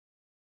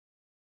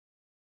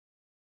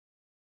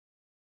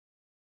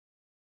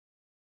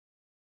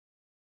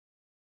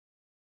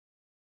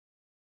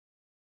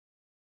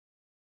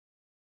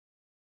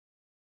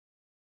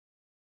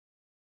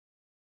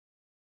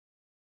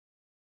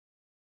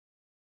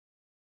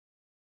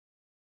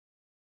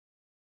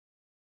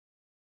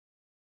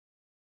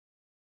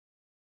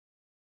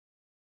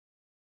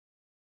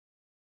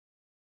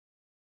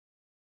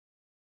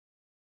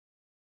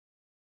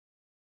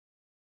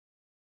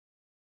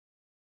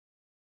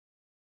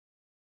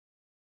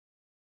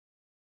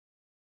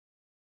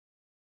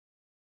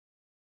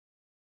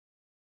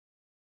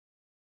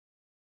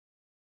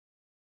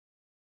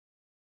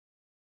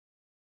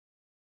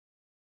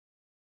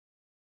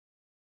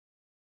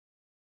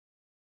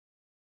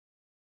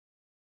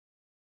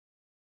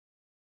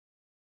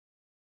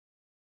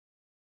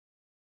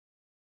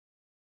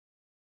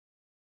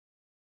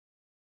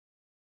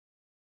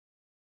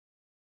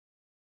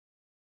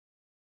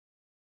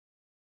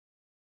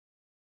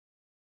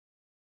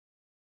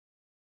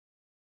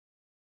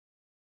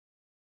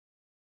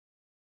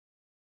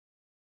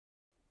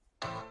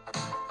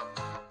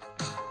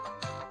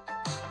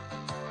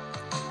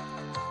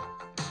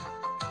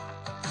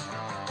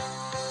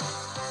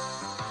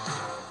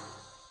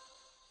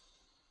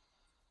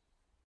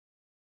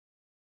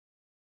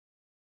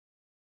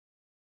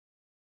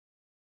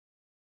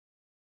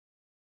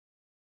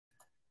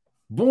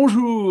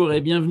Bonjour et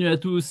bienvenue à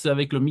tous.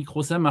 Avec le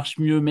micro, ça marche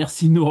mieux.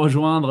 Merci de nous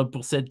rejoindre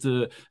pour cette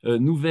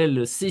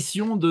nouvelle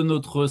session de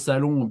notre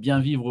salon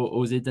Bien Vivre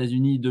aux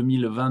États-Unis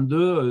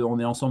 2022. On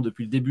est ensemble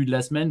depuis le début de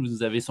la semaine. Vous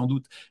nous avez sans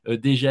doute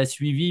déjà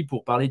suivis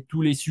pour parler de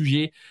tous les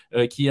sujets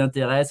qui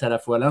intéressent à la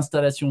fois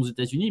l'installation aux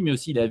États-Unis, mais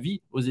aussi la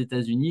vie aux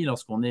États-Unis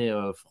lorsqu'on est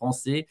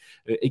français,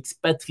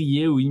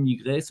 expatrié ou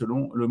immigré,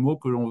 selon le mot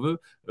que l'on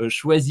veut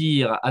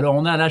choisir. Alors,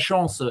 on a la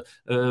chance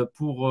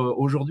pour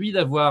aujourd'hui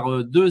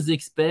d'avoir deux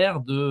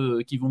experts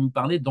qui vont nous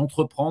parler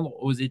d'entreprendre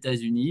aux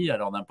États-Unis.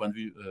 Alors, d'un point de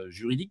vue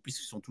juridique,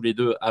 puisqu'ils sont tous les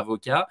deux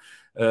avocats,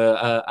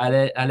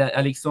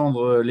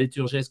 Alexandre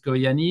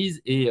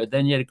Leturgez-Coianiz et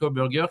Daniel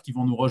Koburger qui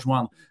vont nous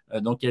rejoindre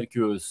dans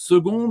quelques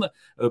secondes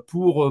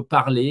pour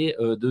parler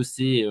de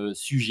ces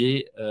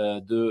sujets,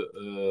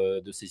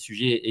 de ces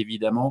sujets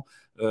évidemment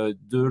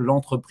de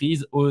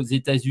l'entreprise aux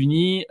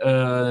États-Unis.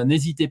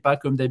 N'hésitez pas,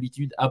 comme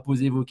d'habitude, à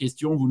poser vos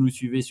questions. Vous nous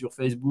suivez sur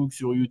Facebook,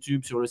 sur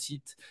YouTube, sur le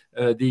site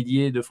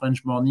dédié de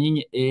French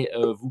Morning et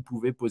vous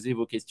pouvez poser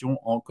vos questions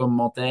en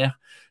commentaire,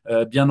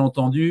 bien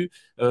entendu.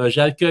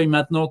 J'accueille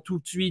maintenant tout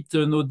de suite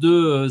nos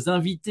deux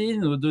invités,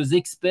 nos deux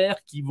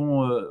experts qui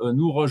vont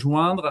nous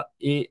rejoindre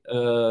et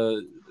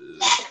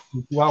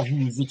pour pouvoir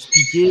vous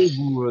expliquer,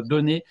 vous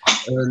donner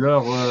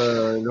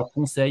leurs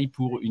conseils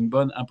pour une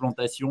bonne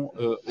implantation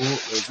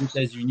aux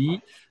États-Unis.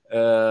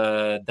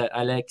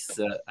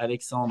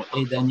 Alexandre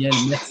et Daniel,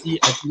 merci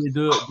à tous les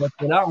deux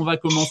d'être là. On va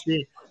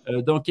commencer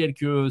dans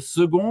quelques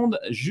secondes,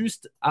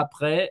 juste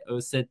après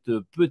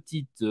ce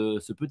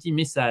petit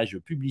message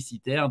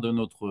publicitaire de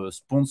notre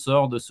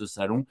sponsor de ce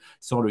salon,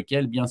 sans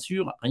lequel, bien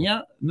sûr,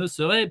 rien ne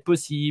serait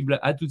possible.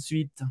 À tout de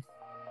suite.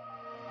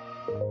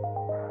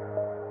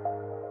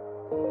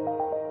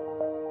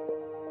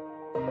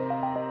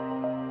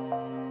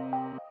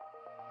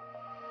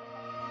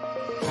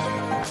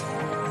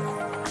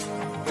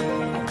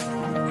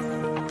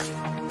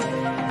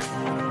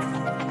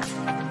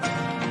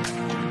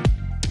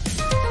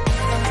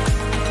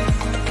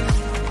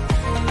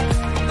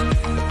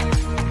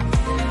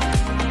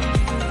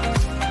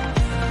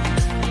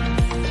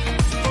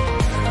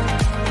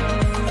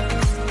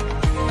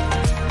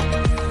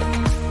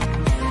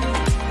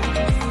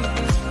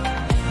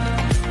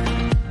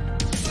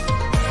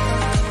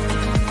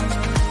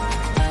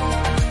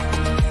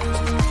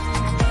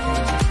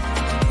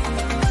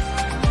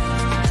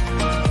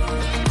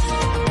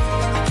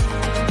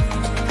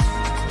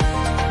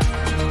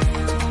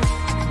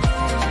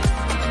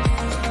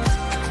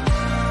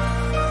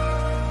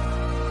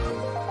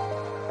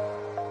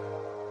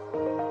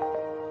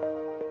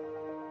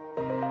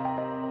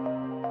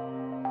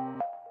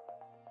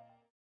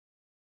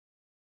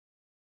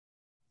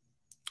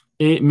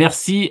 Et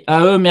merci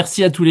à eux,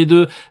 merci à tous les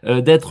deux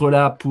d'être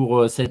là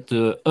pour cette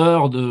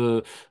heure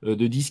de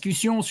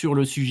discussion sur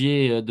le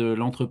sujet de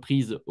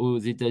l'entreprise aux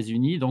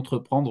États-Unis,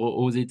 d'entreprendre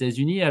aux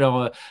États-Unis.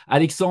 Alors,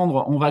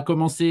 Alexandre, on va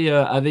commencer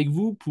avec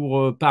vous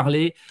pour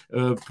parler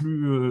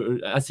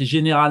assez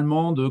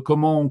généralement de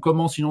comment on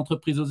commence une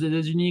entreprise aux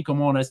États-Unis,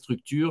 comment on la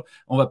structure.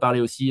 On va parler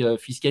aussi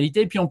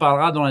fiscalité, puis on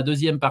parlera dans la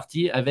deuxième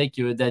partie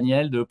avec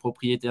Daniel de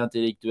propriété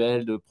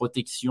intellectuelle, de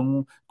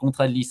protection,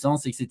 contrat de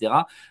licence, etc.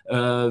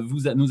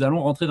 Nous allons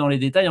rentrer dans les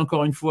détails.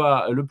 Encore une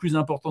fois, le plus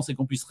important, c'est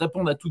qu'on puisse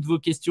répondre à toutes vos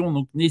questions.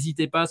 Donc,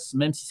 n'hésitez pas,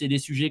 même si c'est des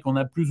sujets qu'on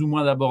a plus ou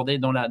moins abordés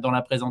dans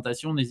la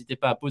présentation, n'hésitez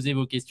pas à poser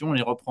vos questions. On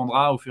les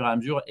reprendra au fur et à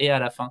mesure et à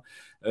la fin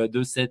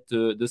de cette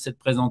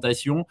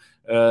présentation.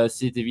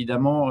 C'est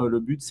évidemment le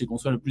but, c'est qu'on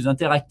soit le plus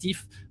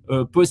interactif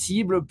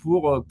possible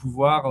pour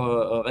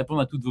pouvoir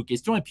répondre à toutes vos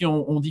questions. Et puis,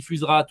 on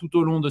diffusera tout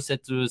au long de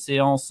cette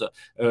séance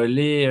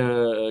les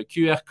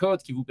QR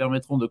codes qui vous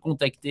permettront de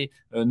contacter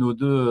nos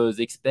deux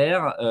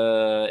experts.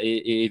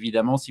 Et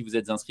évidemment, si vous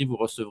êtes inscrit, vous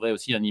recevrez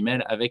aussi un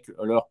email avec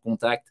leur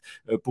contact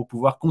pour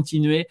pouvoir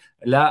continuer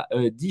la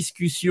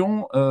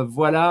discussion.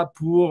 Voilà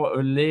pour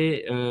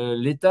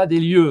l'état des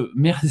lieux.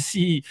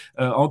 Merci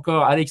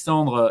encore,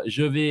 Alexandre.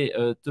 Je vais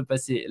te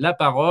passer la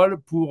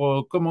parole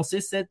pour commencer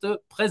cette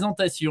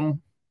présentation.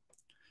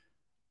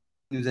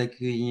 Nous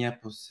accueillir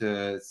pour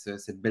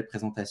cette belle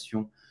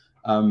présentation.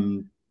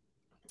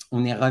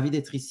 On est ravis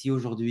d'être ici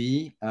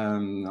aujourd'hui,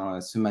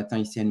 ce matin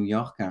ici à New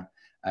York,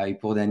 et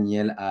pour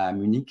Daniel à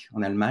Munich,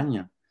 en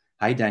Allemagne.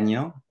 Hi,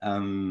 Daniel.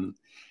 We're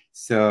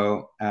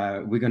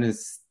going to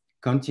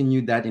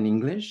continue that in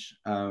English.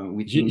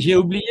 J'ai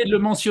oublié de le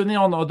mentionner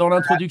dans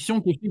l'introduction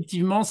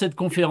qu'effectivement, cette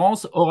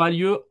conférence aura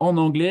lieu en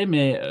anglais,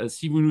 mais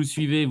si vous nous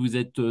suivez, vous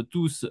êtes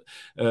tous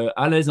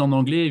à l'aise en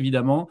anglais,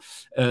 évidemment.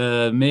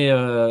 Mais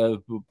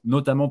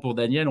notamment pour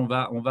Daniel, on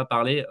va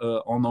parler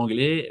en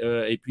anglais.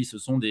 Et puis, ce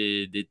sont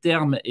des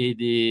termes et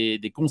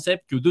des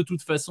concepts que de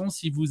toute façon,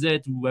 si vous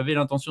avez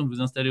l'intention de vous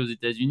installer aux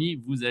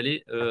États-Unis, vous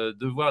allez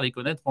devoir les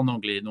connaître en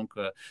anglais. Donc,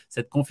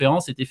 cette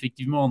conférence est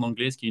effectivement en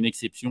anglais, ce qui est une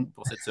exception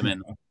pour cette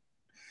semaine.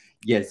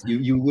 Yes,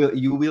 you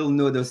will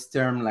know those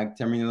terms like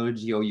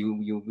terminology, or you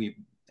will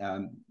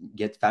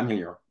get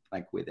familiar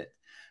like with it.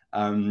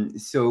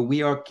 So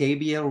we are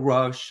KBL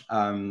Roche,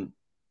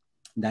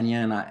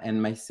 Daniel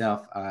and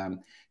myself,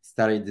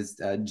 started this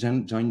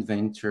joint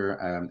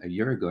venture a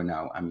year ago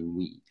now. I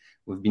mean,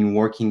 we've been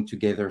working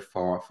together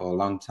for a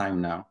long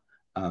time now.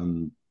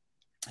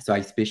 So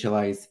I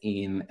specialize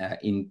in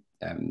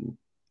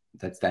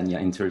that's Daniel,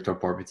 intellectual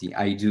property.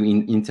 I do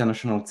in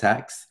international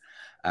tax,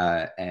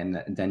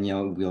 and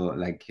Daniel will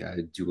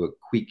do a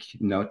quick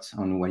note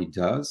on what he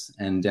does,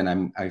 and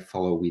then I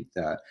follow with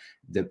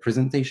the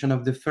presentation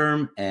of the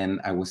firm, and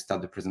I will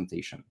start the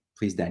presentation.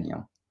 Please,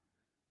 Daniel.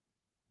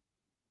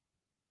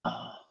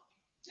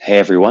 Hey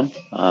everyone.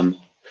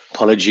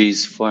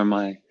 Apologies for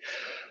my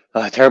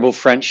terrible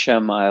French.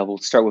 I will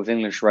start with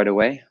English right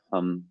away.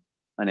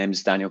 My name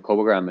is Daniel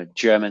Koburger. I'm a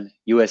German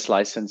US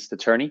licensed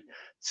attorney.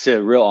 It's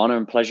a real honor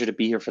and pleasure to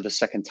be here for the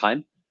second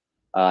time.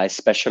 I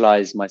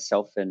specialize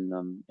myself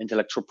in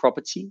intellectual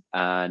property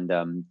and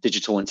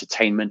digital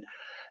entertainment,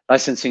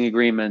 licensing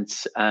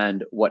agreements,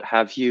 and what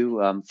have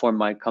you. For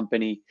my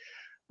company,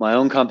 my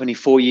own company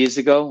 4 years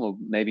ago, or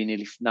maybe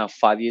nearly now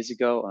 5 years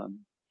ago.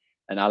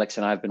 And Alex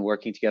and I have been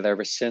working together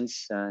ever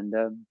since. And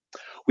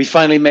we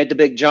finally made the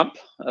big jump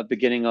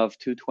beginning of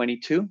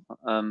 2022,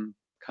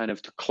 kind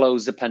of to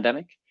close the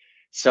pandemic.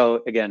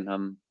 So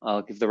again,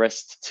 I'll give the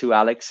rest to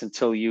Alex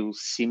until you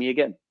see me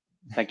again.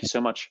 Thank you so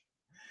much.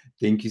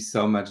 Thank you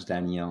so much,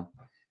 Daniel.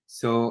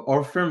 So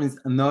our firm is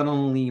not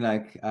only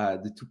like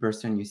the two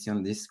person you see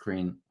on this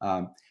screen,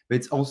 but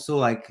it's also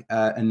like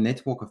a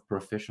network of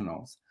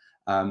professionals.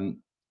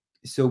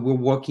 So we're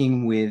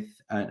working with,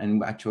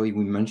 and actually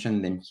we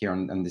mentioned them here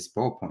on this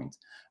PowerPoint.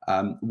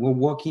 We're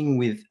working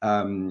with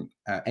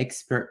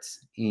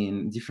experts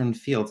in different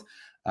fields,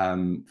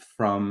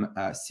 from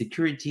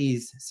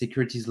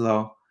securities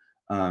law,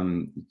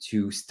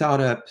 to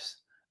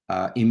startups,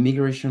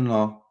 immigration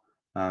law,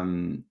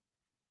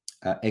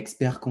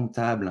 expert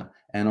comptable,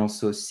 and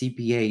also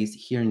CPAs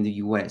here in the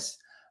US.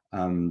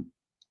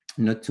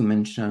 Not to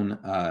mention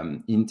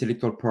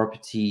intellectual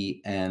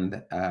property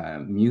and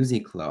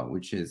music law,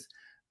 which is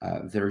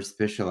very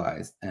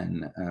specialized.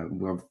 And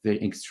we're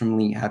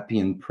extremely happy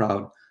and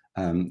proud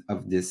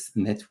of this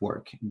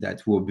network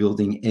that we're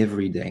building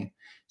every day.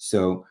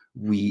 So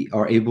we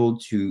are able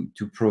to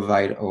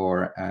provide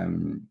or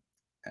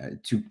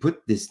to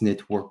put this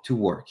network to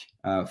work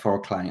for our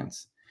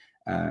clients,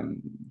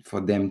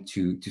 for them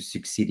to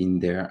succeed in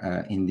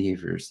their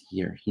endeavors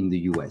here in the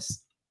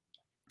US.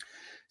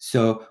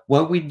 So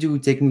what we do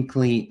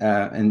technically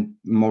and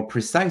more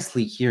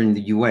precisely here in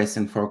the US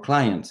and for our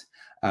clients,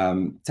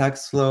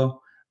 tax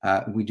law,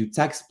 we do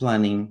tax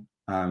planning,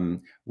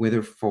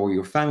 whether for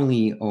your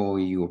family or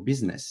your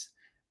business.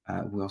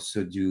 We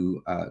also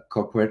do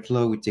corporate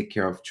law. We take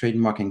care of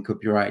trademark and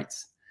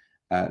copyrights,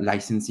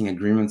 licensing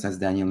agreements, as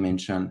Daniel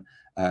mentioned,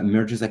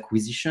 mergers,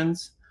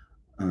 acquisitions.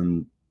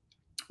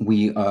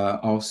 We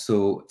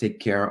also take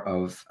care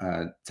of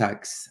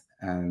tax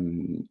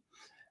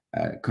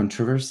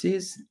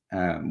controversies,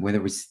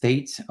 whether with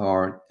state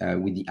or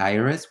with the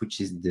IRS, which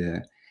is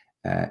the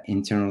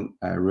Internal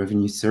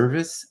Revenue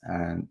Service,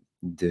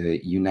 the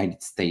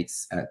United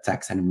States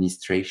Tax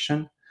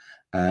Administration.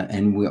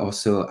 And we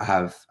also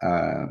have,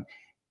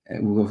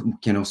 we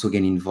can also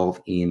get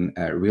involved in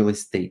real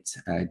estate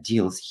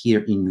deals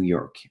here in New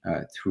York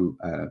through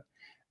a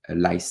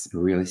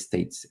real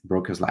estate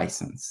broker's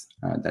license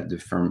that the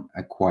firm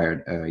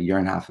acquired a year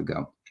and a half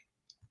ago.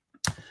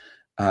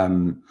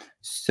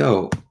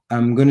 So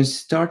I'm going to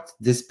start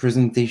this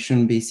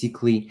presentation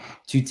basically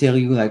to tell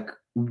you like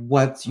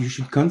what you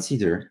should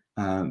consider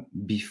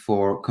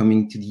before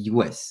coming to the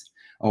US,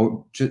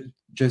 or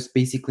just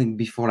basically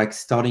before like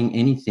starting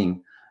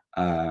anything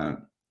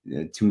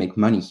to make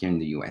money here in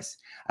the US.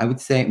 I would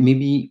say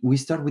maybe we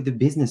start with the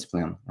business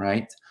plan,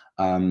 right?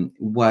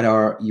 What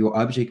are your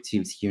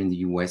objectives here in the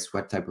US?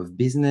 What type of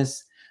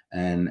business?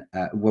 And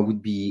what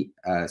would be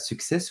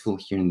successful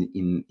here in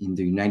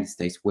the United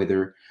States,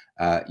 whether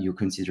you're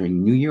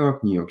considering New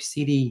York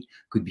City,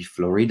 could be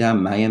Florida,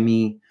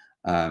 Miami,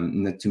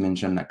 not to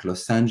mention like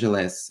Los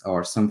Angeles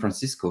or San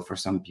Francisco. For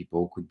some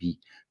people, could be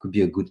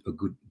a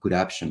good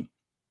option.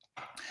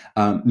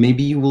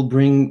 Maybe you will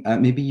bring,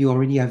 maybe you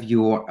already have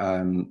your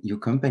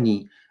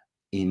company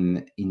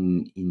in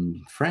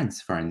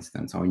France, for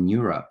instance, or in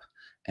Europe,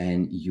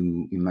 and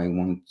you might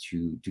want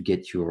to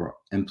get your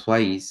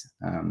employees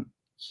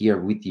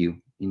here with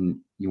you in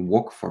your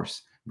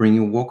workforce, bring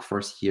your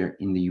workforce here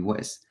in the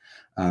US.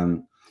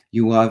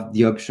 You have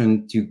the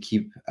option to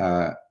keep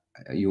a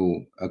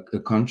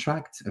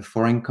contract, a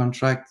foreign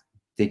contract,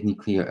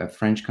 technically a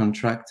French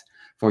contract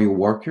for your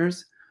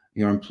workers,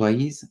 your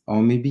employees,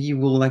 or maybe you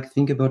will like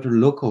think about a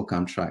local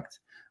contract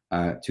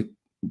to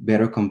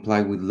better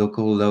comply with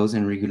local laws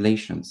and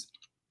regulations.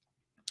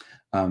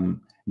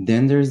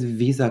 Then there's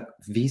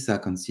visa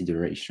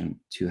consideration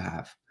to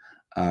have.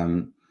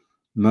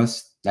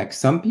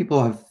 Some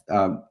people have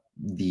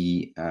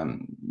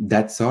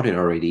that sorted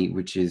already,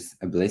 which is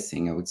a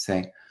blessing, I would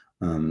say.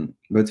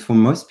 But for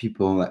most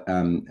people,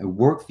 a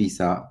work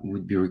visa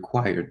would be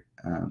required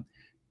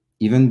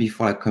even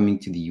before coming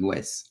to the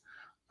US.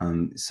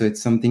 So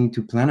it's something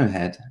to plan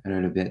ahead a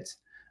little bit.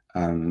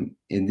 And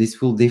this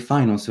will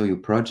define also your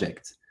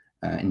project.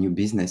 and your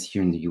business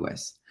here in the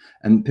US.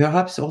 And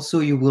perhaps also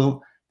you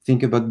will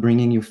think about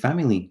bringing your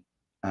family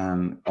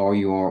or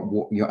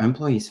your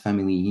employees'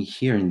 family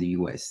here in the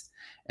US.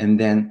 And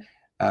then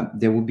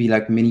there will be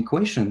like many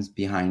questions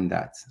behind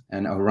that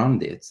and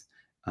around it.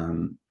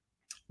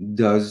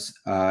 Does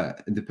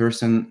the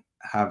person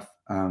have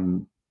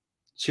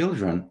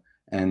children,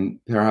 and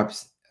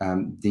perhaps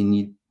they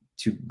need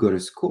to go to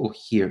school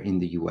here in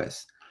the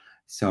US?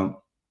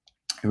 So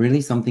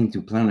really something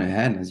to plan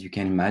ahead, as you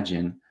can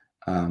imagine,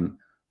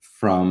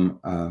 from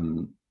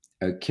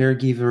a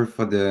caregiver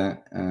for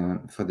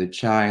the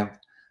child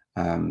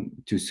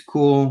to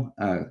school,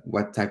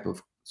 what type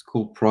of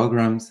school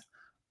programs,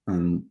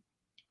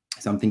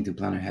 something to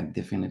plan ahead,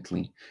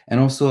 definitely. And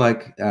also,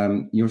 like,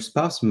 your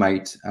spouse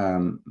might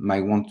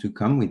want to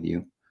come with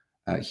you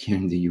here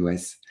in the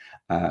US.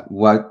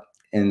 What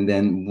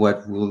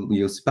will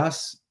your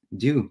spouse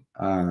do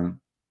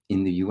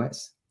in the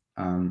US?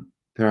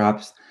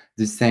 Perhaps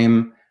the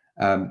same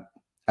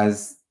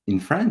as in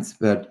France,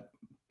 but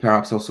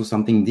perhaps also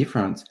something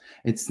different.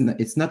 It's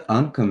not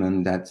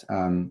uncommon that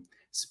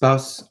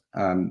spouse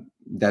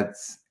that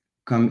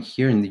come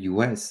here in the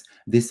US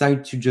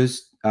decide to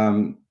just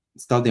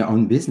start their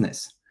own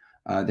business.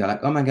 They're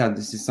like, oh my God,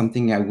 this is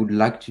something I would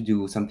like to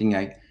do, something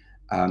I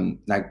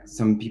like.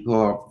 Some people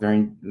are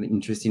very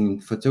interested in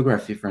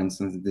photography, for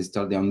instance. They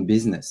start their own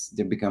business.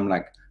 They become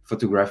like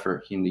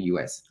photographer here in the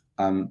US.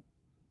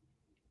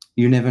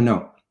 You never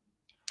know.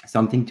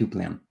 Something to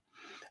plan.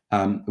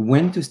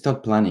 When to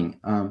start planning?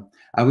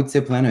 I would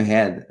say plan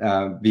ahead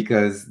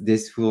because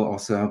this will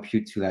also help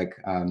you to like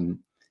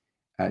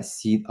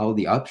see all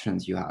the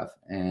options you have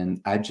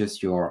and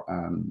adjust your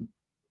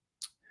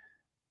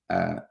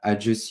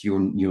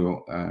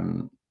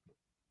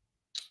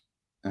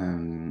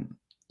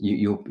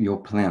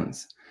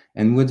plans.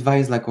 And we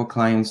advise like our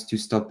clients to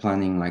start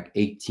planning like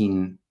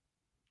 18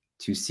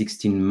 to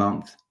 16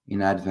 months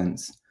in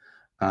advance.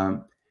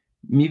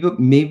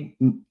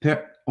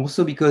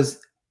 Also because,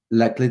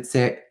 like, let's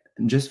say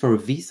just for a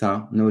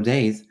visa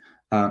nowadays,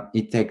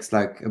 it takes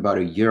like about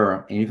a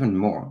year and even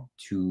more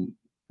to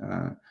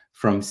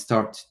from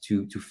start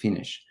to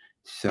finish.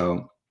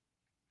 So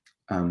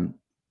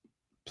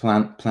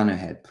plan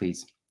ahead,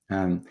 please.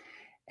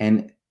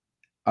 And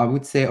I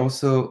would say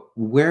also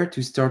where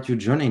to start your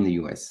journey in the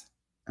US.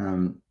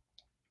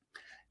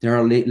 There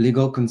are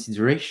legal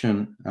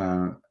consideration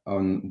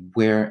on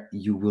where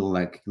you will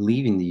like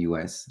live in the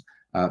US,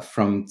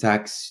 from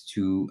tax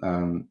to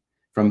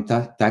from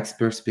tax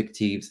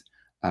perspectives,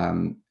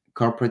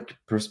 corporate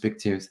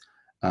perspectives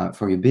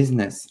for your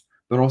business.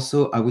 But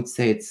also, I would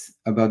say it's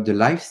about the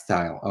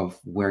lifestyle of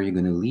where you're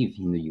going to live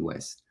in the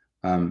US.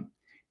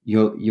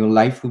 Your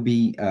life will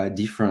be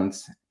different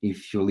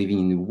if you're living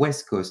in the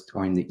West Coast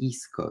or in the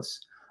East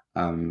Coast.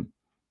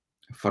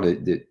 For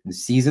the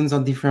seasons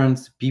are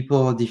different,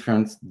 people are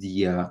different,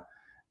 the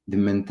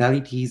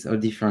mentalities are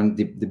different,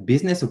 the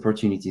business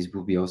opportunities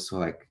will be also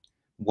like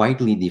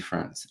widely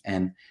different,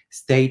 and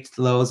state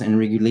laws and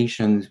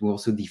regulations will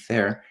also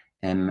differ,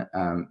 and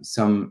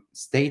some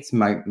states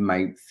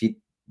might fit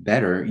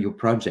better your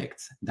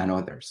project than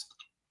others.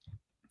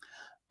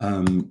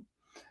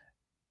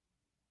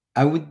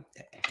 I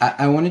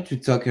wanted to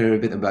talk a little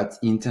bit about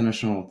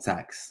international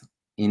tax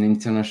and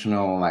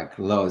international like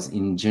laws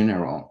in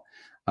general.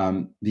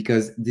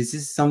 Because this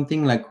is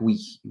something like we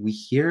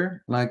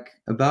hear like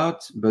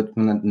about, but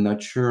we're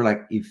not sure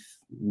like if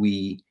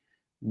we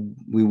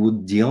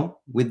would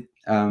deal with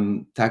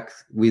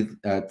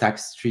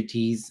tax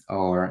treaties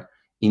or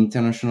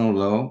international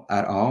law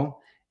at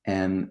all,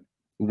 and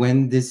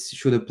when this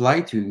should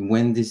apply to,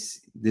 when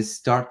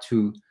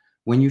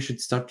when you should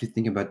start to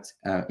think about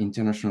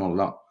international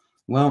law.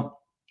 Well,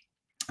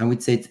 I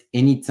would say it's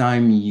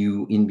anytime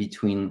you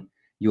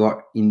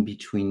are in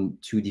between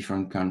two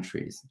different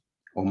countries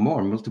or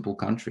multiple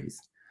countries.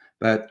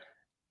 But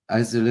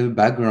as a little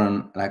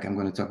background, like I'm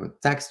going to talk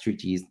about tax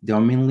treaties, they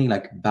are mainly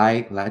like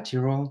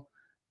bilateral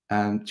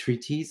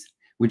treaties,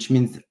 which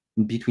means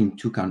between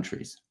two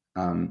countries.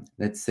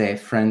 Let's say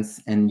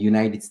France and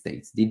United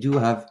States, they do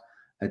have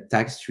a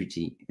tax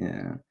treaty,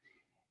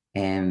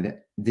 and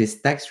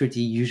this tax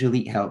treaty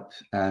usually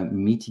helps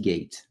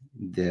mitigate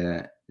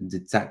the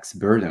tax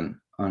burden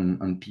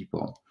on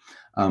people.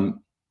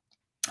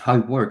 How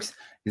it works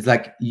is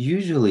like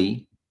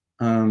usually,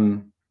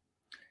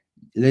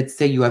 let's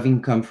say you have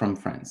income from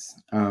France.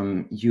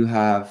 You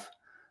have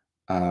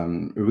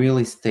real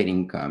estate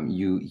income.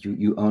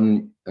 You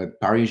own a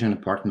Parisian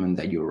apartment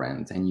that you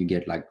rent, and you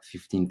get like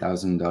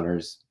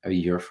 $15,000 a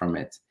year from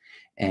it.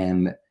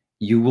 And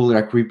you will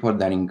like report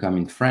that income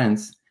in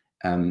France.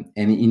 And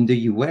in the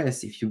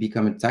US, if you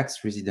become a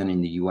tax resident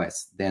in the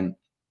US, then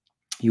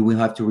you will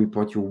have to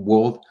report your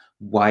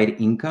worldwide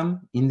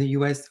income in the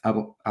US.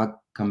 I'll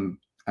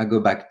go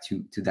back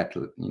to that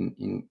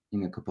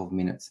in a couple of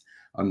minutes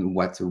on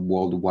what a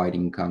worldwide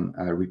income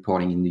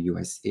reporting in the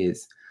US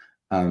is.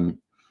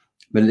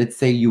 But let's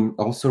say you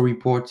also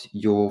report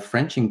your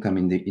French income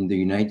in the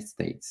United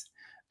States,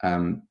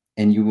 and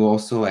you will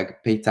also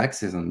like pay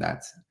taxes on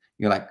that.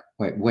 you're like,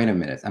 wait a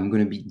minute, I'm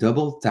going to be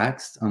double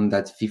taxed on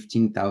that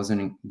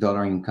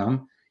 $15,000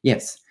 income.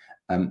 Yes.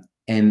 And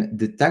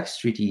the tax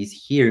treaty is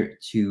here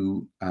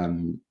to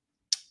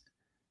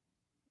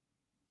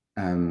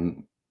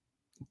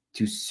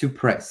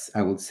suppress,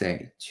 I would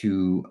say,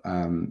 to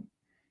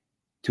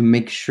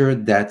make sure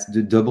that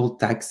the double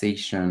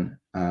taxation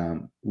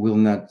will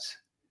not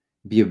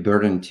be a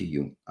burden to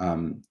you.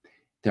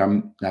 There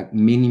are like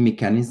many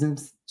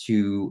mechanisms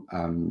to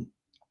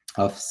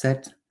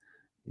offset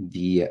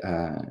the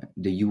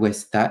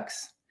U.S.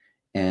 tax,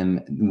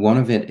 and one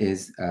of it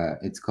is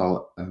it's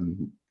called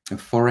a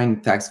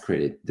foreign tax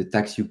credit. The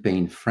tax you pay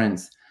in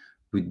France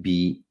would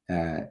be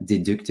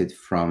deducted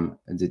from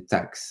the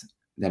tax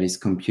that is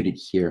computed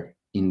here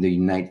in the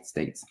United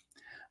States.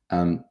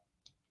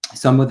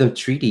 Some other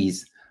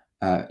treaties,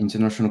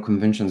 international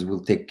conventions,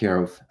 will take care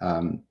of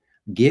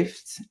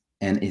gifts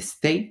and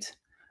estate,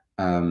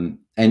 and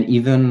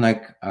even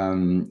like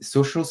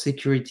social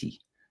security.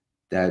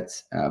 That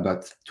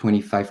about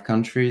 25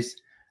 countries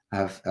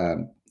have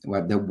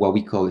what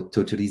we call a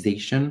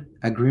totalization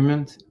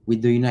agreement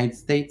with the United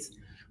States,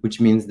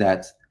 which means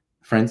that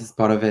France is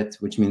part of it,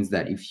 which means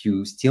that if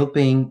you still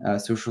paying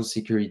social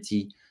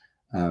security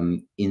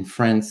in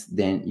France,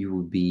 then you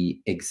will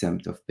be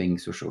exempt of paying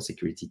social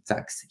security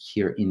tax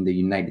here in the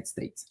United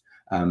States.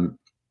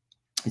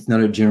 It's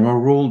not a general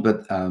rule,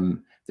 but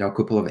there are a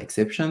couple of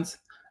exceptions,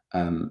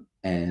 and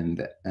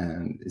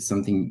it's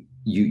something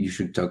you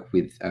should talk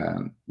with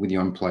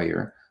your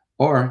employer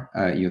or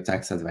your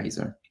tax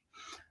advisor.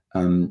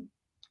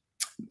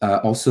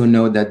 Also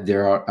know that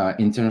there are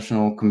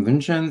international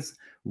conventions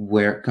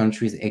where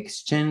countries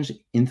exchange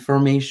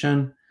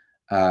information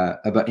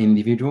about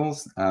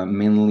individuals,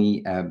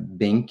 mainly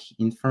bank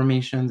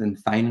information and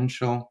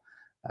financial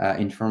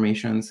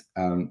informations,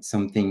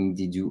 something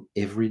they do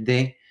every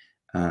day.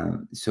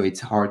 So it's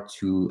hard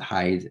to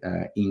hide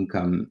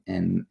income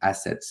and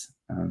assets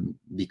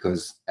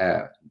because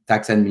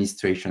tax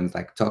administrations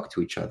like talk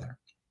to each other.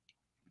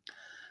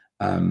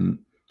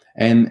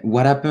 And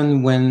what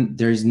happened when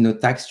there is no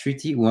tax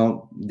treaty?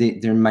 Well,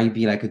 there might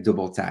be like a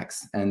double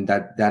tax, and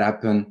that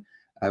happened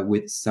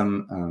with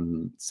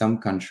some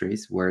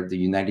countries where the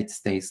United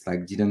States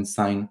like didn't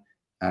sign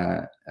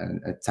a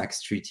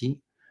tax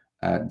treaty.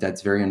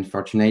 That's very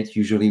unfortunate.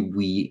 Usually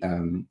we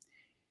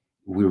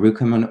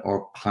recommend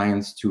our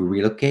clients to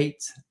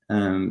relocate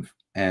and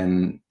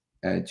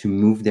to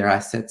move their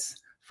assets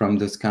from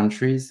those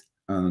countries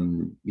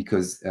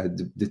because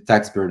the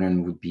tax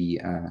burden would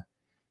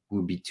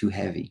be too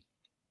heavy.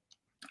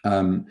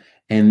 And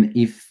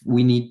if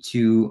we need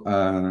to,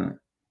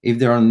 if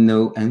there are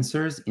no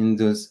answers in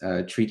those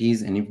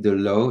treaties, and if the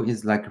law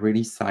is like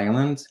really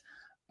silent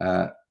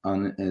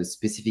on a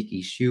specific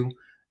issue,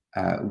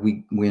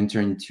 we enter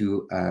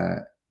into a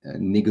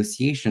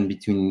negotiation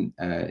between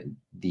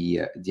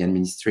the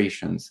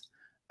administrations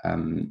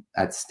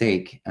at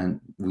stake, and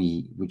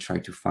we try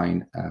to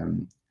find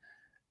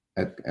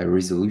a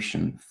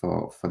resolution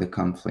for the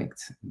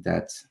conflict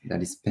that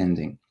is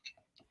pending.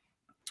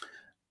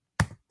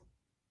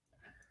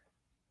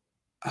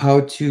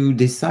 How to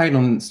decide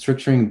on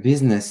structuring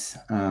business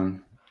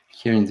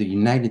here in the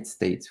United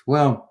States?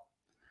 Well,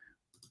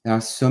 there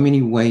are so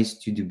many ways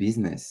to do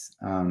business.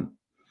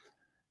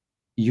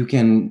 You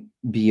can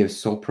be a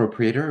sole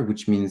proprietor,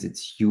 which means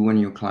it's you and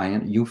your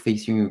client, you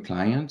facing your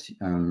client.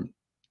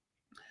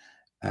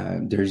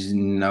 There's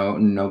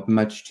not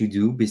much to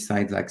do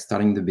besides like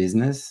starting the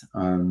business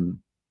and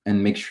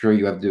make sure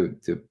you have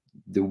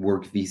the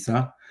work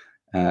visa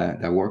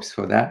that works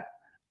for that.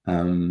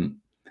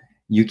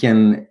 You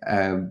can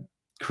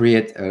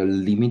create a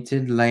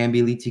limited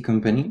liability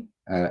company,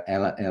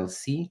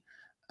 LLC,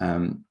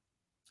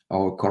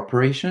 or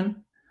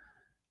corporation.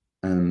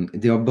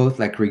 They are both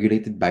like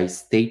regulated by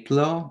state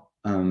law.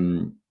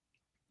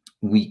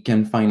 We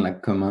can find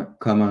like common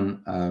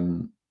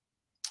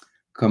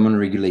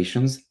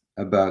regulations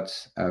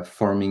about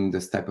forming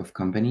this type of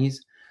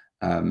companies,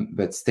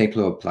 but state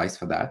law applies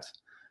for that.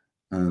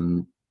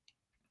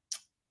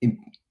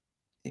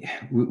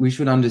 We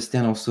should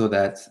understand also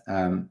that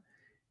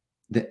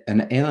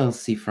an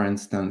LLC, for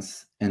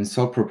instance, and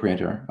sole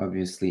proprietor,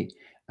 obviously,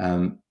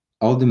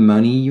 all the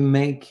money you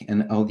make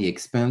and all the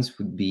expense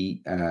would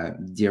be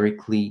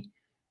directly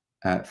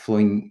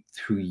flowing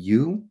through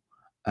you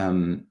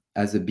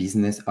as a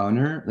business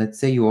owner. Let's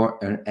say you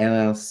are an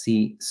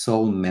LLC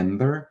sole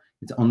member.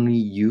 It's only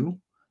you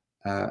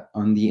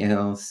on the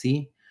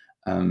LLC.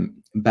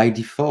 By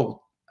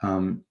default,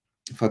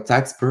 for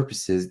tax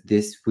purposes,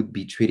 this would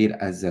be treated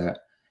as a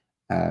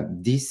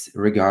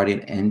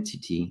disregarded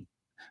entity,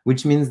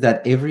 which means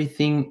that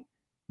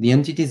the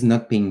entity is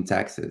not paying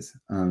taxes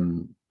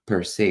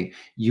per se.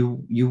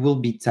 You will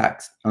be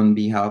taxed on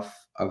behalf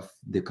of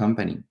the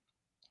company.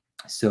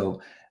 So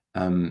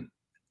on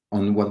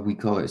what we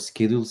call a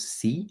Schedule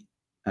C,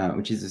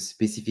 which is a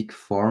specific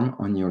form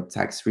on your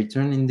tax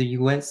return in the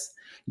US,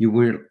 we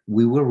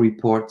will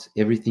report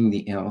everything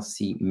the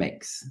LLC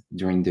makes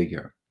during the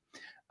year.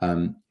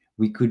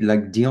 We could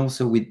like deal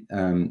also with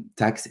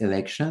tax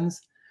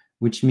elections,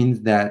 which means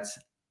that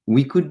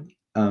we could,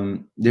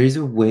 there is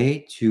a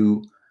way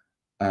to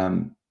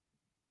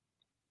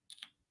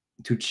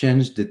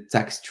change the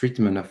tax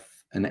treatment of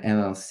an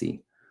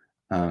LLC.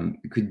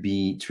 It could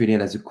be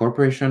treated as a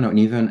corporation or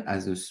even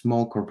as a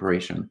small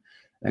corporation.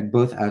 Like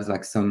both has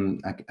like some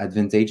like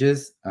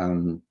advantages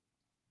and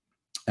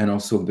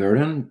also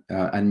burden,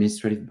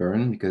 administrative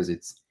burden, because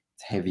it's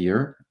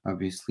heavier,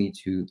 obviously.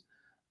 To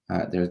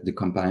there's the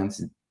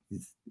compliance,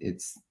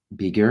 it's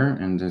bigger,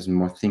 and there's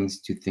more things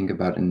to think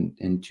about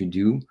and to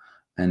do,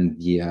 and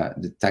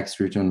the tax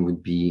return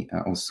would be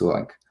also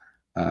like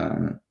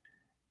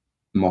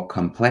more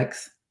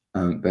complex.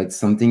 But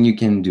something you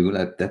can do,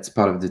 that's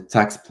part of the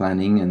tax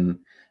planning,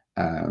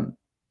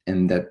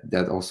 and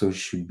that also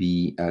should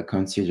be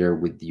considered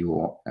with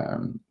your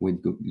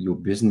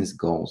business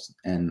goals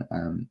and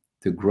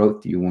the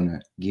growth you want to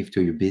give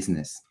to your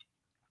business.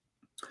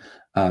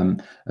 A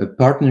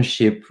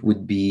partnership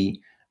would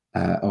be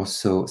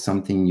also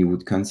something you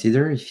would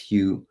consider if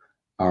you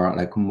are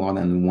like more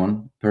than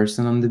one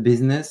person on the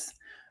business.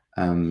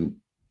 And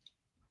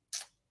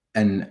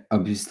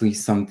obviously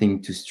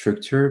something to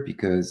structure,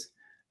 because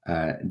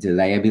the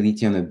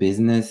liability on a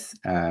business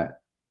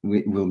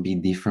will be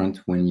different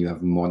when you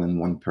have more than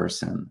one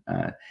person,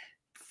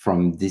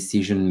 from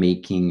decision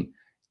making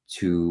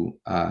to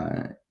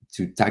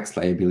tax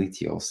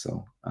liability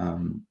also.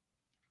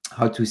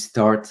 How to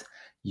start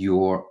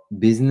your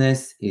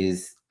business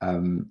is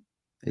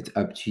it's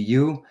up to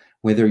you,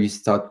 whether you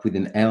start with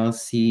an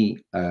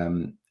LLC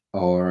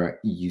or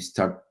you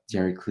start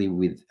directly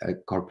with a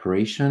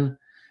corporation.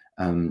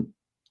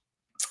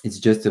 It's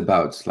just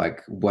about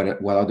like what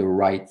are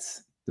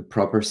the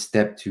proper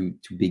step to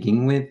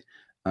begin with.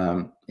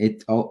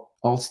 It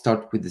all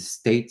start with the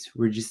state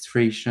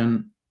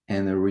registration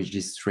and a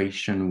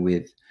registration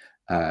with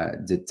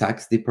the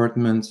tax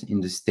department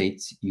in the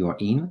state you're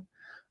in.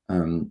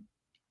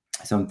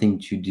 Something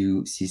to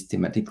do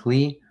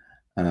systematically.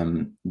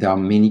 There are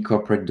many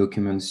corporate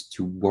documents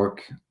to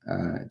work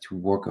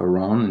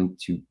around, and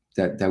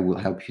that will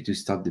help you to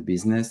start the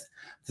business.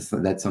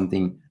 That's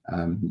something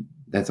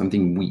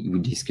we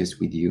discussed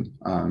with you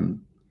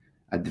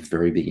at the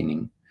very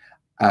beginning.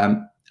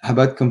 How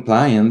about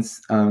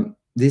compliance?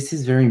 This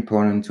is very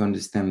important to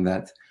understand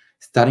that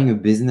starting a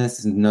business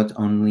is not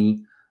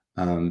only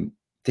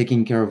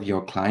taking care of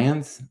your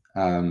clients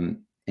and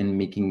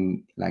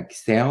making like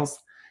sales.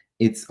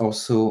 It's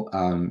also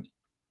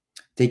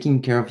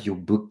taking care of your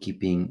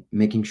bookkeeping,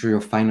 making sure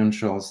your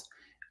financials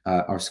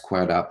are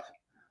squared up,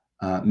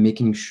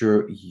 making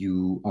sure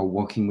you are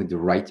working with the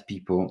right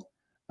people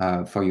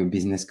for your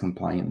business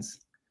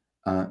compliance.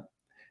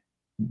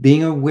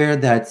 Being aware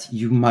that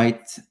you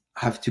might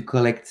have to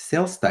collect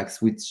sales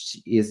tax, which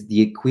is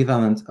the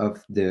equivalent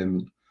of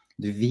the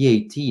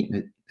VAT,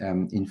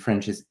 in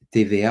French is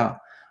TVA.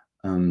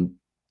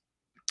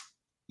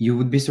 You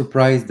would be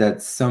surprised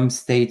that some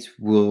states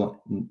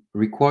will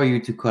require you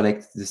to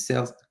collect the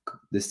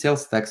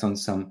sales tax on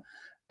some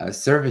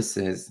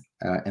services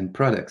and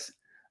products,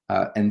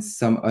 and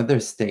some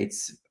other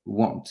states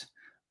won't.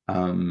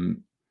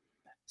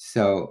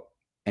 So,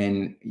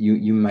 and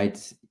you might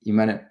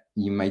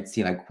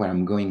see like where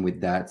I'm going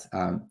with that.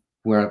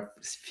 We're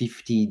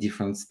 50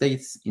 different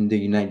states in the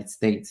United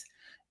States,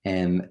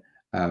 and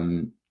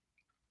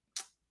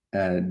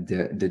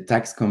the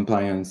tax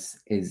compliance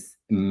is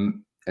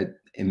an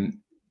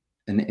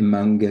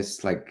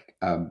humongous like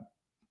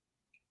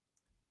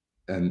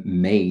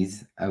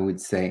maze, I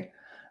would say,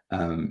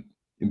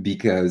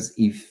 because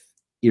if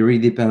it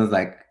really depends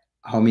like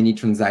how many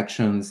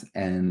transactions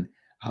and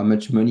how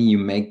much money you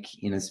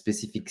make in a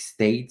specific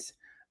state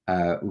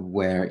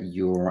where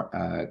your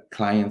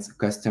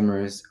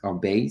customers are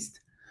based.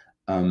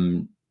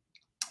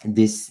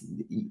 This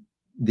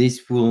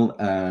will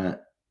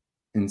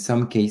in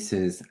some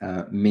cases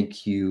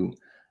make you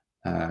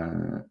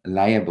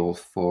liable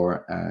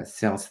for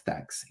sales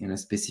tax in a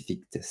specific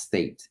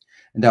state.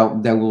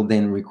 That will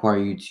then require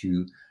you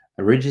to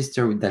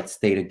register with that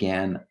state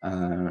again,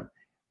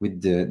 with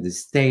the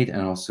state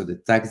and also the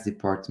tax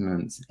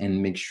department,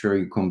 and make sure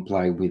you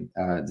comply with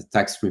the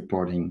tax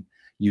reporting,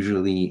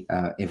 usually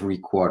every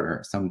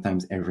quarter,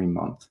 sometimes every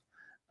month.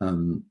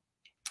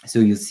 So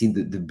you see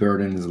the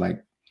burden is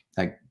like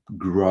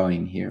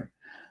growing here.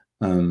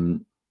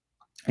 And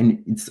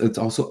it's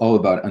also all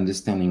about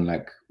understanding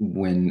like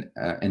when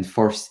and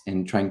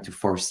trying to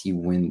foresee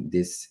when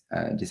this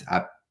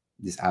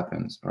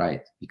happens,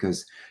 right?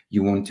 Because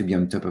you want to be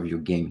on top of your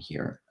game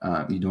here.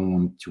 You don't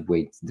want to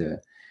wait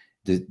the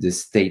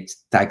state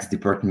tax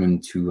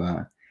department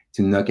to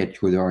knock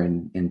at your door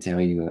and tell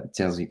you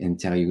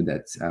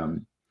that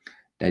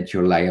that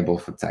you're liable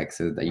for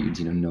taxes that you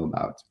didn't know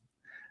about.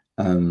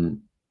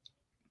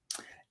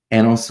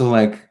 And also,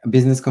 like,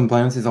 business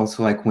compliance is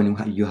also like when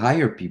you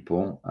hire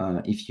people.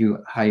 If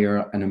you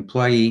hire an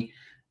employee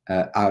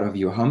out of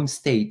your home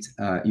state,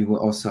 you will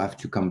also have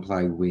to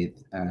comply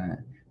with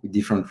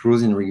different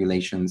rules and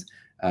regulations,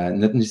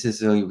 not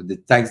necessarily with the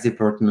tax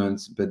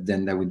department, but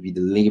then that would be the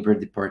labor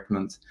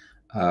department,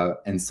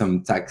 and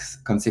some tax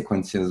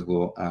consequences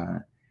will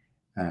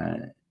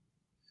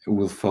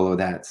will follow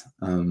that.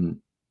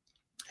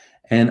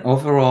 And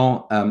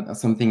overall,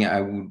 something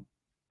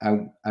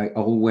I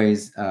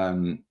always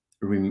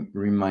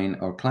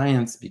remind our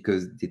clients,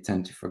 because they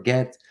tend to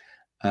forget.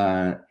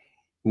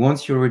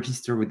 Once you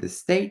register with the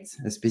state,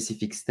 a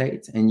specific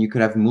state, and you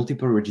could have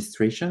multiple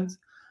registrations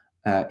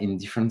in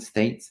different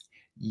states,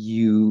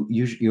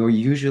 you're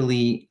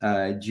usually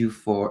due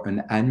for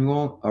an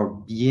annual or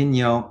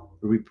biennial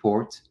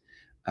report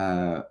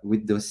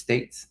with those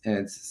states.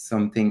 It's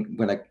something,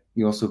 but like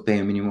you also pay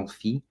a minimal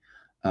fee.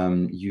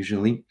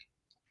 Usually,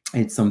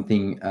 it's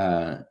something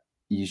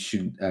you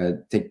should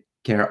take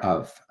care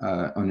of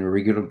on a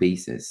regular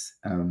basis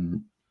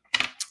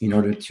in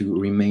order to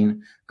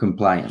remain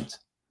compliant.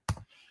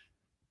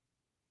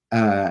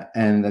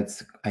 And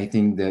that's, I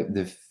think,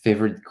 the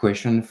favorite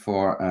question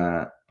for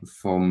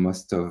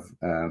most of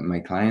my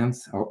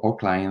clients or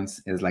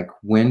clients is like,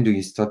 when do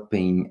you start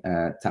paying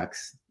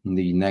tax in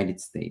the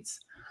United States?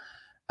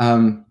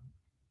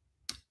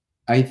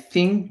 I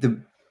think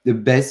the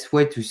best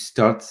way to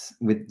start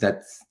with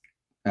that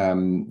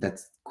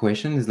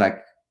question is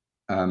like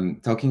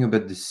talking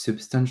about the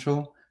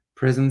substantial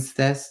presence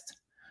test.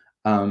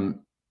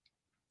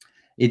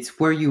 It's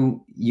where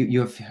you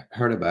have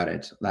heard about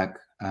it, like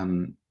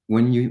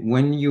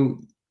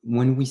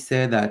when we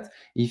say that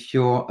if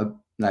you're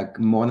like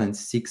more than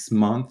 6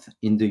 months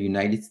in the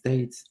United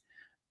States,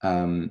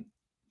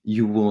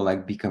 you will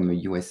like become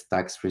a US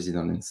tax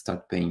resident and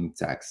start paying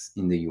tax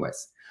in the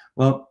US.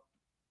 Well,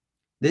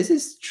 this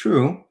is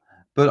true,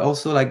 but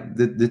also like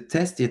the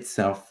test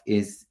itself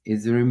is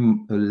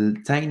a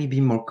tiny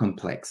bit more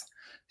complex.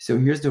 So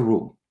here's the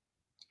rule: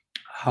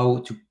 how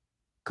to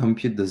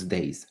compute those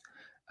days.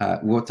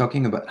 We're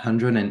talking about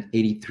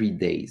 183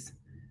 days,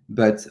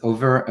 but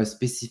over a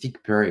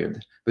specific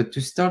period. But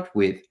to start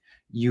with,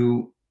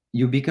 you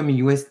become a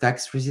US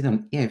tax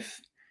resident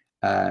if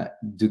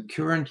the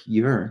current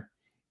year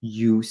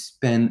you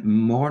spend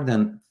more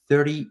than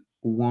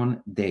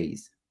 31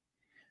 days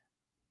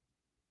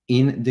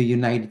in the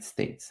United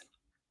States,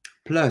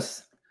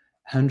 plus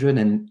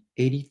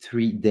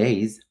 183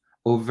 days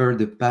over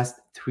the past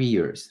 3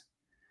 years.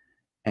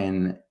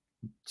 And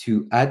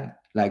to add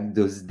like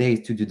those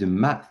days, to do the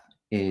math,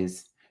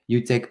 is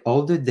you take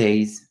all the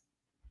days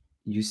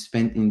you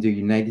spent in the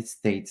United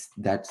States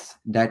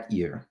that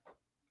year,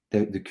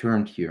 the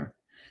current year.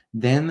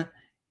 Then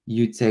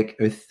you take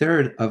a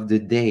third of the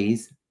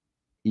days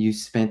you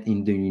spent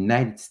in the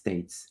United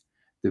States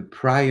the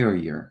prior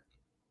year,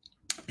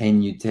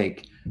 and you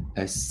take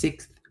a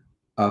sixth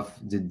of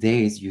the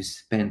days you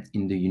spent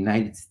in the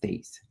United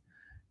States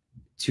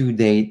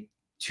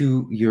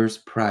 2 years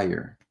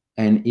prior.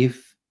 And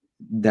if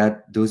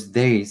those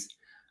days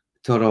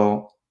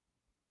total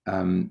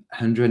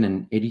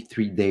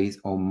 183 days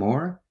or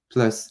more,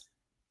 plus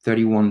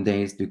 31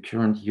 days the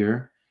current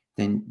year,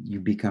 then you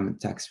become a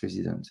tax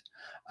resident.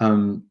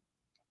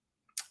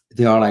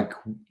 There are like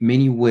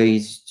many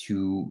ways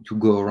to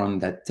go around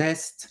that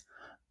test,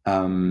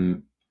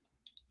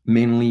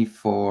 mainly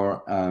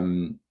through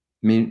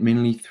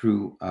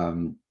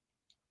the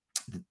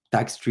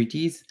tax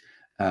treaties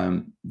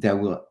that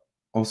will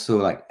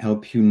also like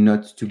help you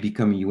not to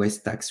become a US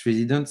tax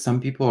resident. Some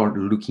people are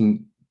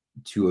looking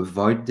to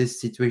avoid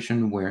this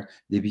situation where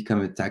they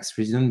become a tax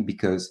resident,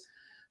 because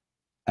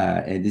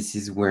and this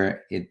is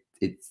where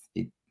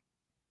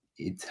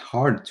it's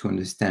hard to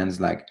understand.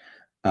 Like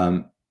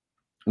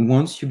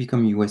once you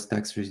become a US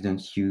tax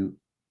resident, you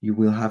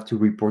will have to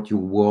report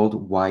your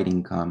worldwide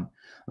income,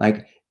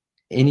 like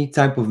any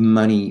type of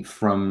money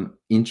from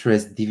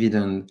interest,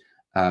 dividend,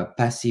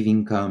 passive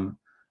income,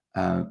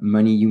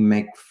 money you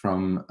make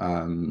from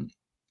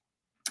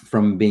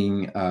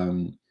being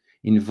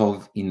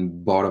involved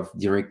in board of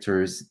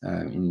directors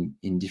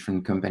in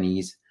different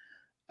companies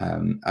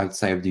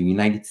outside of the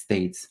United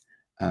States,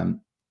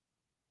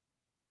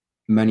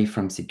 money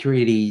from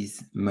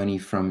securities, money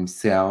from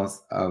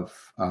sales of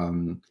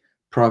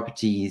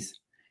properties.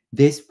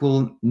 This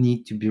will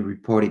need to be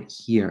reported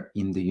here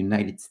in the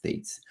United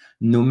States.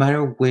 No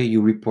matter where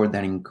you report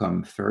that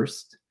income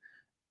first,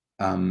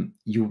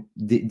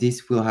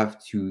 this will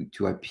have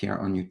to appear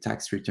on your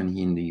tax return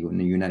here in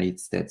the United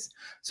States.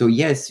 So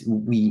yes,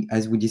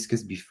 as we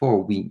discussed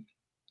before, we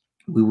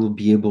will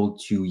be able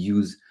to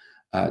use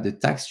the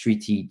tax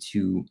treaty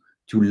to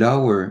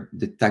lower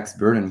the tax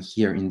burden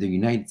here in the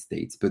United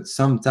States. But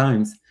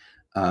sometimes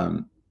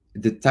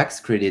the tax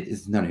credit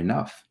is not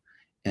enough.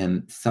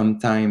 And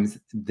sometimes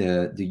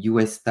the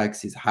US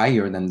tax is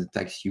higher than the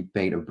tax you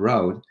paid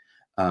abroad.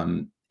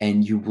 And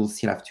you will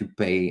still have to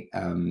pay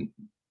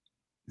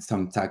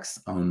some tax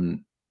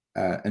on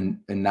an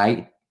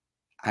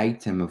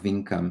item of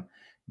income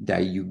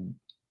that you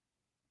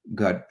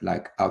got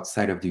like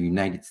outside of the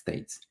United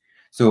States.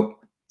 So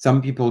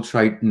some people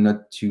try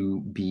not to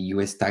be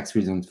US tax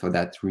residents for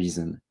that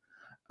reason,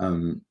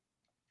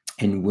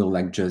 and will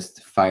like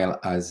just file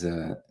as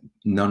a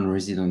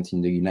non-resident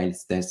in the United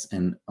States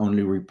and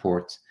only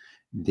report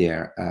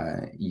their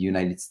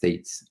United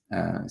States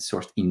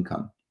sourced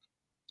income.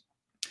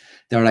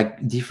 There are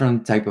like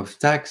different type of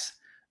tax.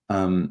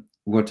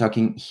 we're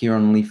talking here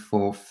only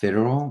for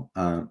federal,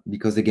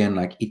 because again,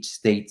 like each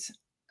state,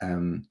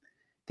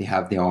 they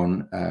have their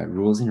own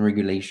rules and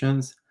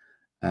regulations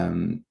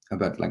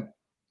about like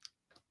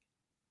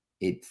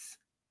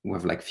we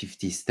have like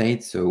 50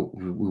 states, so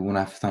we won't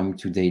have time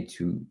today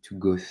to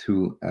go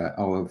through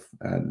all of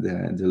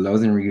the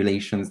laws and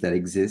regulations that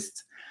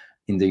exist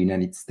in the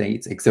United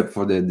States, except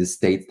for the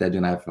states that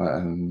don't have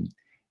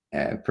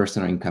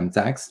personal income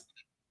tax.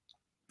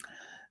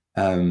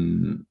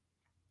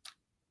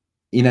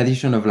 In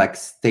addition of like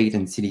state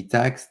and city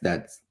tax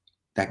that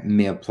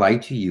may apply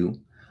to you,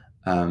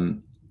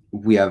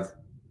 we have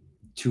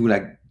two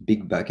like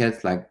big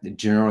buckets, like the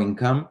general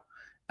income,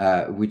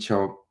 which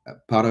are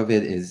part of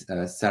it is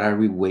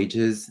salary,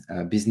 wages,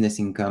 business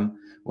income.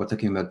 We're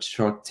talking about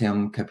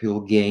short-term capital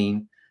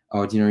gain,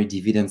 ordinary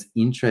dividends,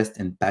 interest,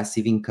 and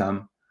passive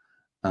income.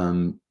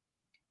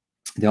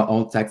 They are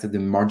all taxed at the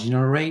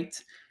marginal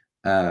rate.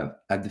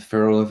 At the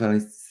federal level,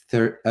 it's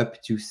up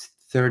to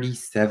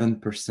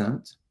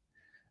 37%.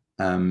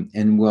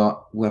 And we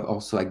have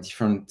also like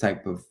different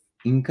type of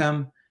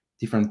income,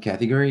 different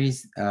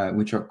categories,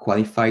 which are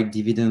qualified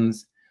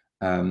dividends.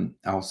 I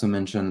also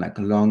mentioned like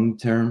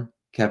long-term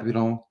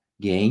capital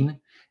gain,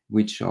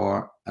 which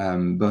are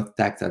both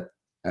taxed at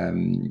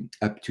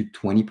up to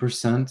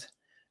 20%.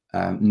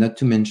 Not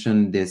to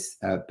mention this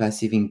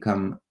passive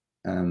income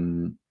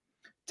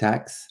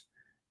tax,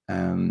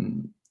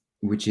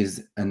 which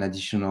is an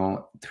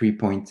additional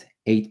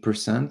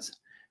 3.8%,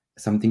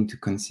 something to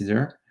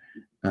consider.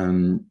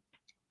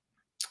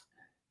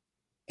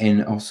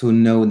 And also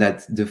know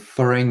that the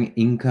foreign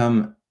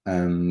income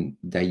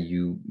that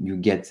you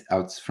get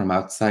from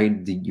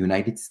outside the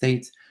United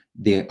States,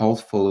 they all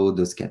follow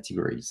those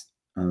categories.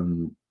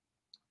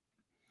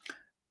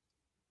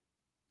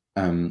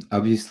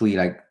 Obviously,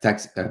 like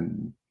tax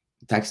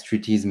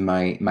treaties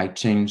might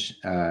change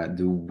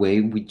the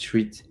way we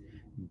treat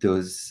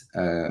those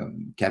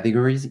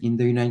categories in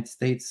the United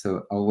States.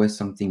 So always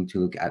something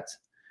to look at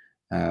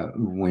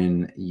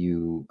when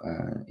you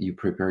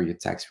prepare your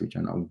tax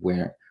return, or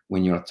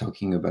when you're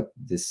talking about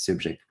this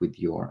subject with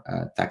your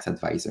tax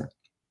advisor.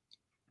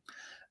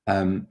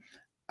 I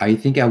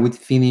think I would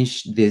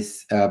finish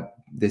this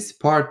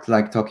part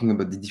like talking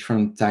about the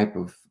different type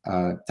of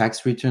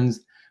tax returns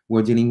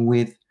we're dealing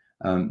with.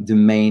 The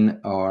main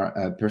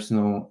are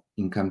personal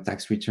income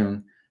tax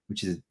return,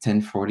 which is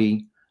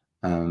 1040.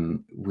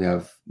 We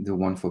have the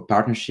one for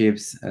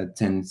partnerships,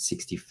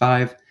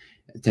 1065,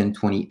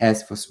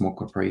 1020S for small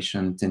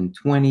corporation,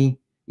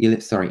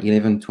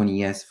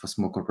 1120S for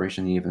small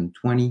corporation,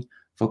 1120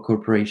 for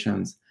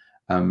corporations.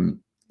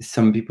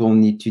 Some people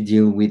need to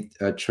deal with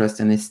trust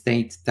and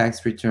estate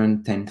tax return,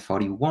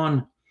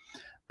 1041.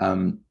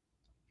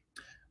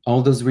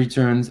 All those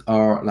returns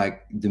are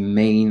like the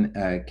main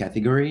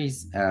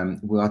categories.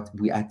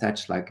 We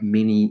attach like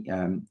many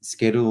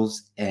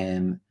schedules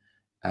and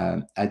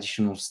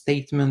additional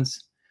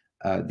statements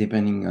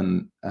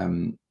depending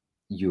on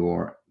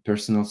your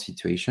personal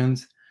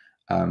situations.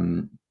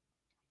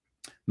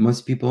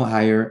 Most people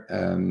hire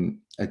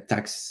a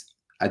tax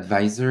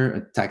advisor,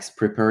 a tax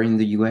preparer in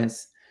the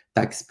US.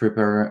 Tax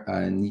preparer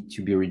need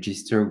to be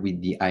registered with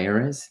the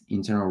IRS,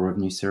 Internal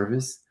Revenue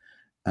Service,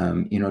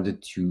 in order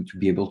to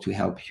be able to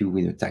help you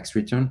with a tax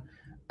return.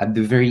 At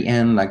the very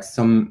end, like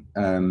some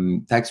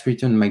tax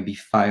return might be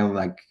filed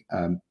like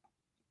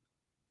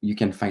you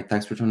can file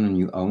tax return on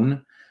your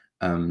own.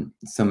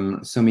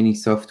 So many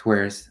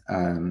softwares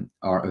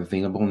are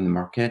available in the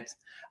market.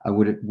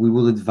 We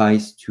will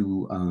advise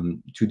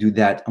to do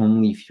that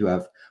only if you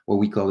have what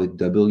we call a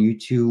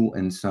W-2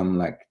 and some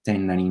like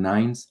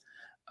 1099s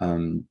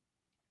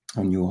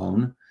on your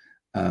own.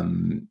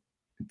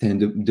 Then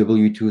the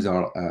W-2s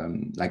are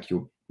like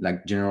your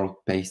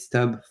general pay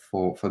stub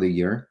for the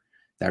year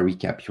that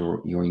recap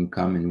your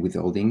income and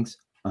withholdings.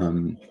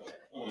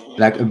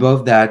 Like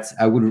above that,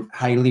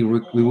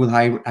 we would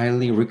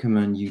highly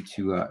recommend you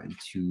to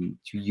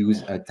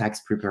use a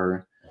tax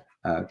preparer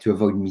to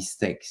avoid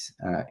mistakes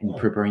in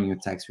preparing your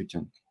tax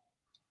return.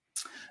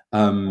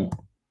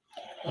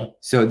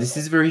 So this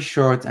is very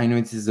short. I know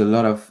it is a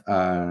lot of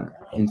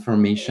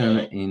information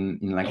in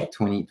like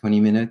 20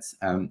 minutes.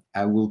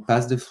 I will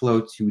pass the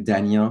floor to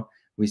Daniel,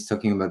 who is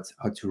talking about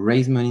how to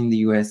raise money in the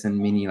US and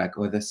many like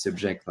other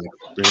subjects like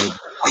related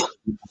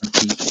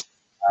to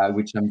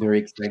which I'm very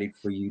excited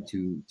for you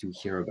to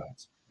hear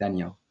about.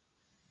 Daniel.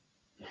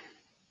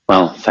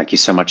 Well, thank you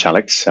so much,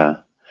 Alex. It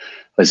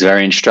was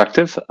very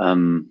instructive,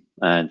 and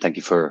thank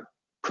you for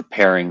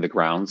preparing the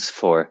grounds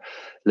for a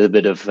little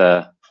bit of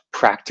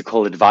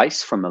practical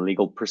advice from a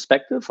legal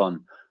perspective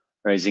on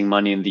raising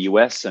money in the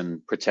US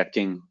and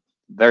protecting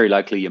very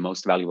likely your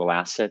most valuable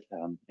asset,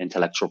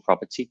 intellectual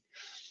property.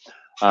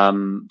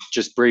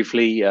 Just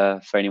briefly,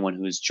 for anyone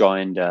who's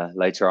joined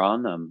later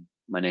on,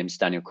 my name is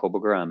Daniel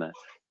Koburger. I'm a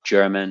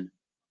German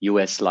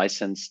US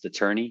licensed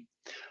attorney,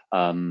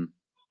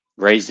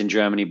 raised in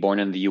Germany, born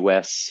in the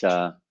US,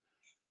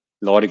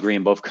 law degree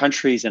in both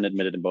countries and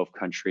admitted in both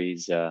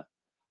countries.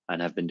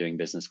 and have been doing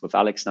business with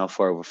Alex now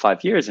for over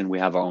 5 years. And we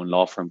have our own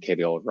law firm,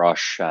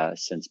 Roche,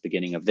 since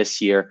beginning of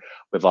this year,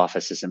 with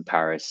offices in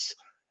Paris,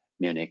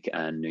 Munich,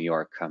 and New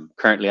York.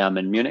 Currently, I'm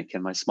in Munich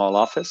in my small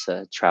office,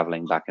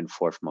 traveling back and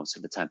forth most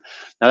of the time.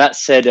 Now, that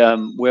said,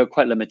 we're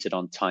quite limited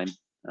on time.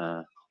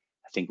 I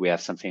think we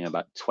have something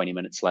about 20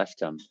 minutes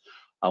left.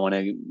 I want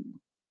to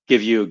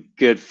give you a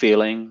good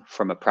feeling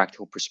from a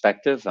practical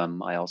perspective.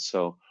 I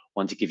also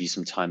want to give you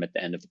some time at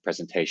the end of the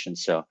presentation.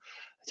 So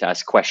to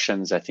ask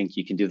questions, I think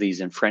you can do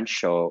these in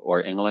French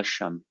or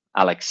English.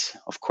 Alex,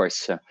 of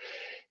course,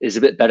 is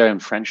a bit better in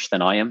French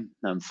than I am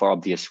for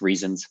obvious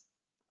reasons.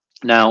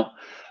 Now,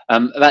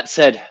 that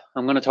said,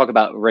 I'm going to talk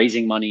about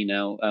raising money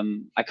now.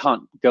 I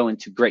can't go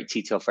into great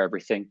detail for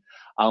everything.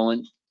 I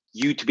want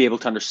you to be able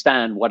to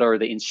understand what are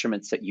the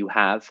instruments that you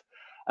have.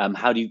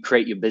 How do you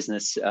create your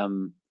business?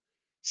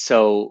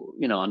 So,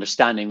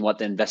 understanding what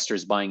the investor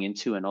is buying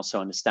into, and also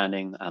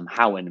understanding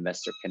how an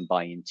investor can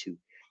buy into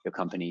your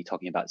company,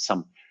 talking about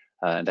some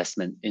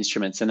investment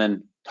instruments, and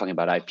then talking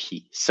about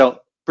IP. So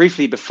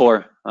briefly,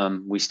 before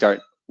we start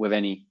with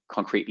any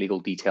concrete legal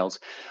details,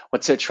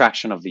 what's the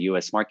attraction of the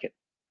US market?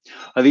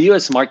 Well, the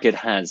US market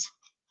has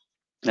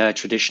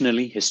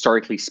traditionally,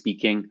 historically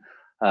speaking,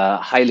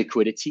 high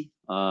liquidity.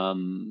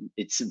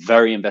 It's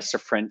very investor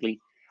friendly,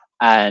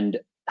 and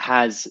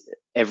has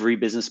every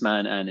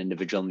businessman and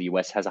individual in the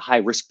US has a high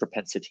risk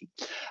propensity.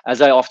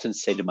 As I often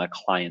say to my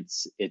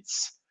clients,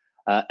 it's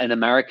an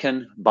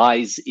American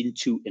buys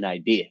into an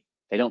idea.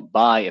 They don't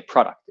buy a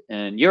product.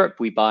 In Europe,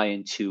 we buy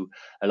into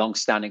a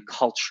long-standing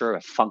culture,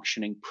 a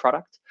functioning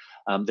product.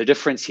 The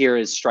difference here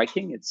is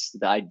striking. It's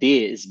the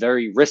idea is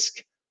very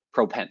risk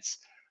propense.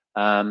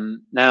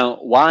 Now,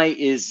 why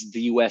is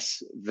the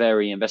US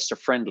very investor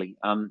friendly?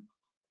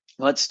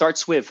 Well, it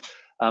starts with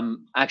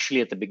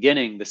actually at the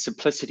beginning, the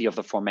simplicity of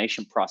the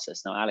formation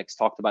process. Now, Alex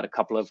talked about a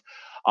couple of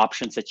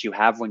options that you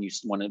have when you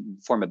want to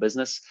form a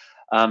business.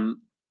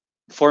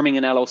 Forming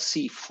an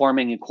LLC,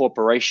 forming a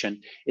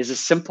corporation is a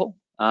simple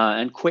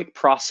and quick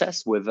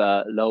process with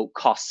low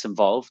costs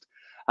involved.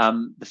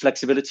 The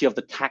flexibility of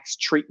the tax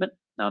treatment.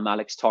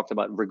 Alex talked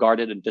about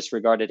regarded and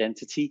disregarded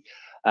entity.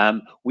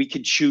 We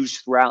could choose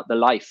throughout the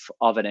life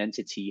of an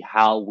entity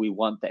how we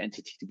want the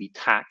entity to be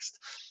taxed.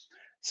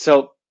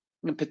 So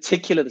in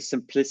particular, the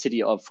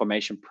simplicity of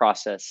formation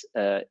process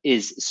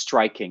is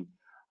striking.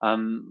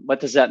 What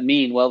does that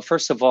mean? Well,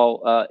 first of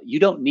all, you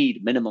don't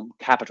need minimum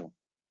capital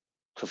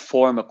to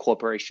form a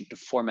corporation, to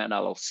form an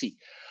LLC.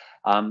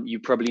 You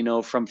probably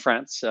know from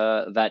France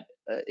that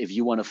if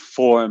you want to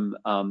form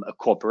a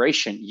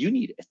corporation, you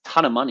need a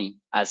ton of money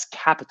as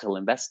capital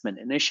investment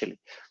initially.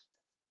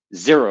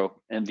 Zero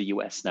in the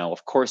US. Now,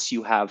 of course,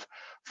 you have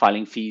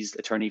filing fees,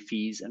 attorney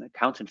fees, and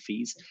accountant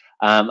fees,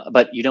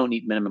 but you don't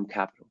need minimum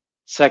capital.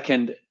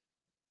 Second,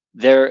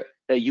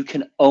 you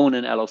can own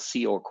an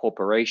LLC or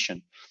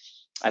corporation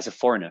as a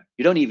foreigner.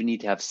 You don't even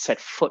need to have set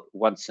foot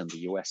once in the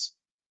US.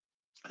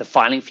 The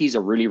filing fees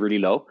are really, really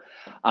low,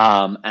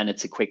 and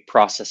it's a quick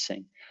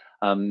processing.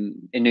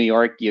 In New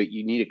York,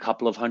 you need a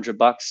couple of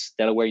 $100.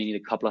 Delaware, you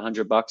need a couple of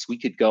 $100. We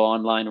could go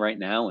online right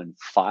now and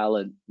file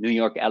a New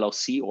York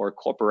LLC or a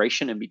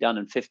corporation and be done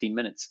in 15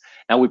 minutes.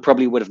 Now, we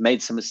probably would have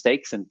made some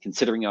mistakes in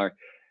considering our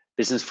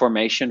business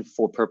formation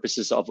for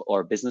purposes of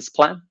our business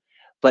plan,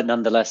 but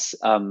nonetheless,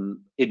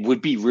 it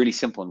would be really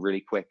simple and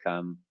really quick.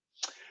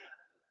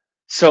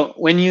 So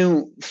when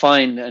you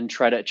find and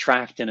try to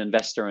attract an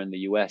investor in the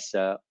US,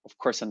 of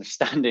course,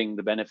 understanding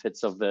the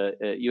benefits of the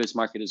US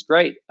market is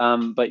great,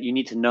 but you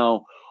need to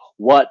know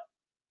what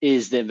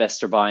is the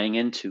investor buying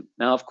into.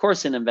 Now, of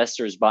course, an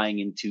investor is buying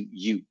into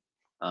you,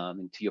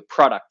 into your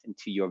product,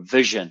 into your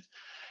vision,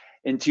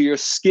 into your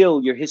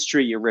skill, your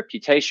history, your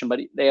reputation,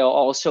 but they are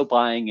also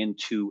buying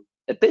into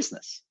a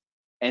business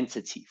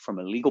entity. From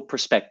a legal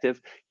perspective,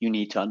 you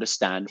need to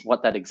understand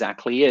what that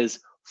exactly is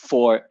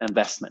for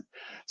investment.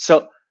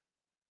 So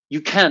you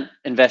can't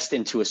invest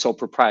into a sole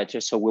proprietor.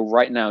 So we're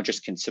right now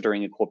just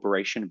considering a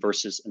corporation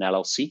versus an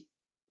LLC.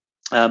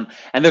 And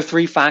there are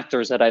three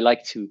factors that I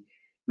like to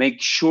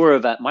make sure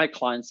that my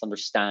clients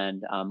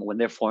understand when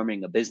they're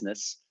forming a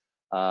business,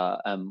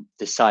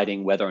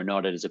 deciding whether or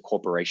not it is a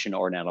corporation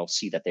or an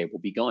LLC that they will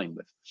be going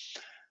with.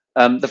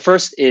 The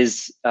first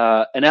is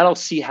an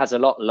LLC has a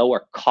lot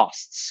lower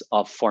costs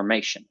of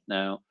formation.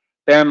 Now,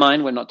 bear in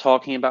mind, we're not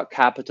talking about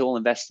capital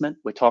investment.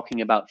 We're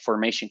talking about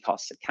formation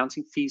costs,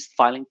 accounting fees,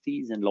 filing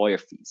fees, and lawyer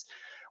fees.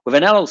 With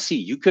an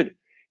LLC, you could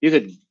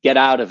get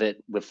out of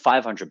it with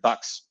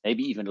 $500,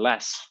 maybe even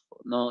less.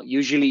 No,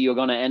 usually you're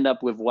going to end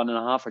up with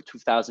 $1,500 or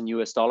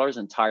 $2,000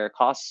 entire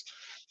costs,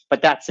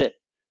 but that's it.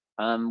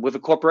 With a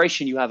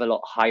corporation, you have a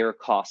lot higher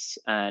costs,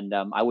 and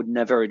I would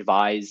never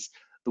advise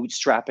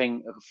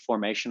bootstrapping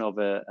formation of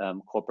a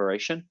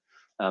corporation.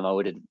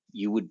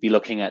 You would be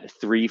looking at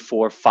 $3,000,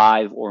 $4,000,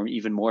 $5,000, or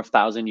even more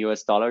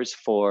 $1,000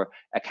 for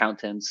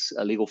accountants,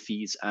 legal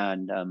fees,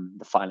 and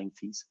the filing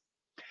fees.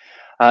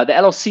 The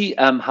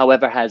LLC,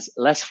 however, has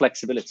less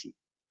flexibility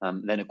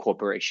than a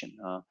corporation.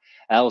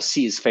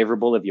 LLC is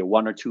favorable if you're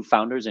one or two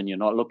founders and you're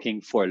not looking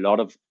for a lot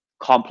of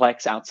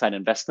complex outside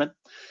investment.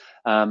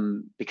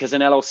 because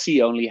an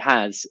LLC only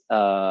has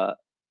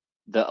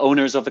the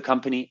owners of the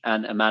company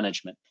and a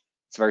management.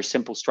 It's a very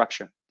simple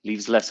structure,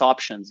 leaves less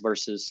options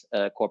versus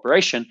a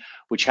corporation,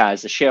 which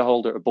has a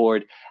shareholder, a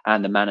board,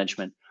 and the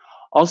management.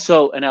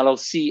 Also, an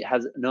LLC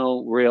has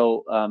no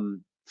real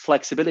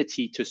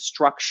flexibility to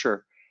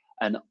structure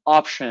and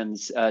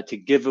options to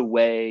give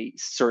away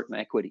certain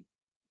equity.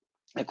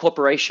 A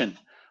corporation,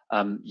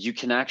 you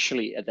can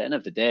actually, at the end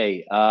of the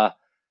day,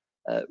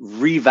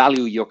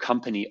 revalue your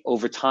company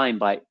over time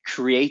by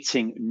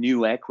creating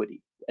new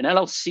equity. An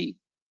LLC,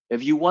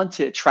 if you want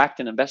to attract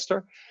an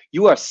investor,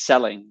 you are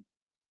selling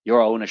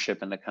your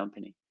ownership in the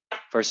company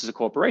versus a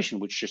corporation,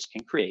 which just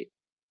can create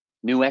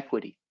new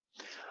equity.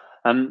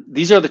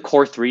 These are the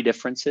core three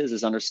differences: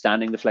 is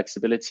understanding the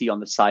flexibility on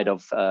the side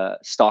of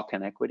stock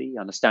and equity,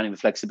 understanding the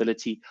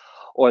flexibility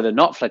or the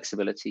not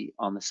flexibility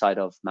on the side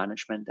of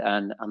management,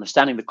 and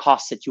understanding the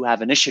costs that you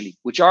have initially,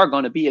 which are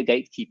going to be a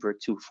gatekeeper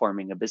to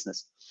forming a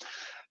business.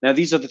 Now,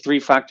 these are the three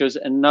factors.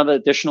 Another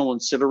additional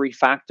ancillary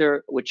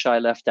factor, which I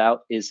left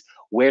out, is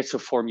where to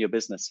form your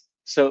business.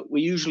 So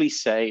we usually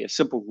say a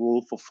simple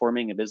rule for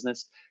forming a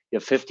business: you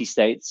have 50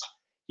 states.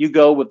 You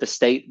go with the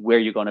state where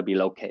you're going to be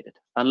located,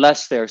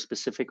 unless there are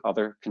specific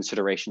other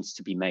considerations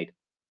to be made.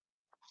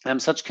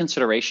 Such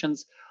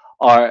considerations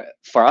are,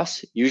 for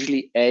us,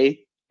 usually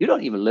you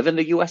don't even live in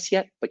the US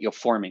yet, but you're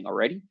forming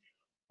already,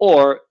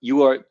 or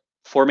you are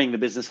forming the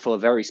business for a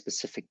very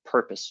specific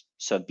purpose.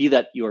 So be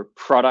that your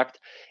product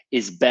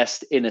is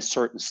best in a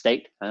certain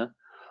state,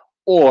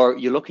 or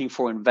you're looking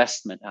for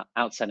investment,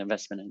 outside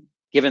investment. And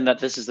given that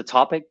this is the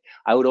topic,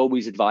 I would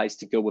always advise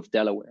to go with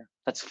Delaware.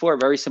 That's for a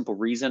very simple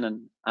reason,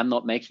 and I'm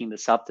not making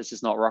this up. This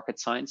is not rocket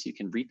science. You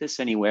can read this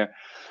anywhere.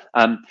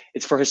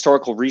 It's for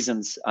historical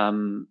reasons,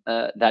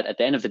 that at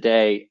the end of the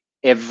day,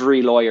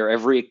 every lawyer,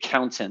 every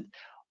accountant,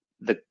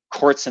 the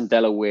courts in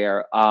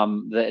Delaware,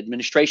 the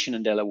administration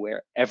in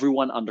Delaware,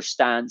 everyone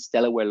understands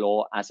Delaware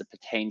law as it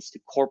pertains to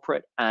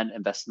corporate and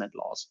investment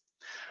laws.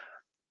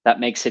 That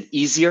makes it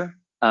easier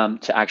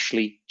to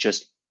actually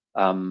just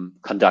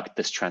conduct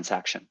this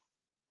transaction.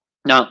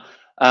 Now,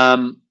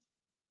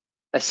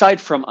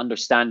 aside from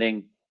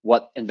understanding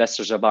what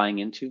investors are buying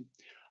into,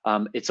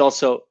 it's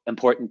also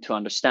important to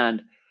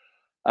understand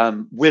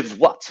with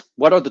what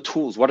are the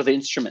tools, what are the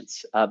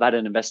instruments that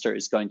an investor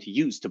is going to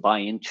use to buy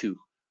into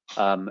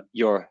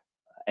your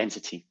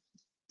entity.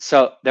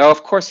 So there are,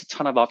 of course, a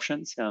ton of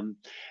options,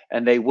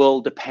 and they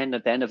will depend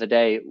at the end of the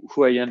day,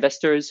 who are your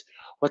investors,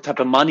 what type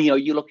of money are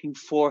you looking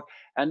for,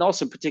 and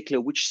also in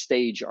particular, which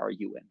stage are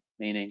you in?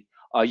 Meaning,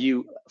 are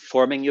you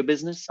forming your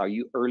business? Are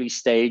you early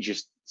stage,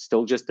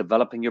 still just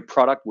developing your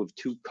product with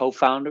 2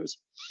 co-founders?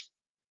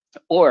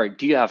 Or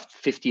do you have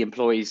 50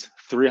 employees,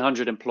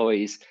 300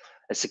 employees,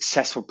 a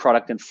successful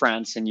product in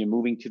France, and you're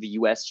moving to the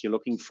US, you're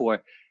looking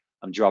for,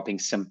 I'm dropping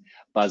some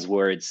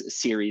buzzwords,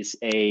 Series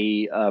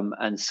A,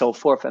 and so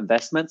forth,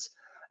 investments.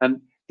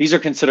 These are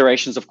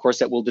considerations, of course,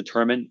 that will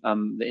determine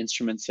the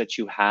instruments that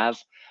you have.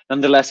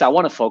 Nonetheless, I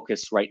want to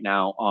focus right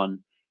now on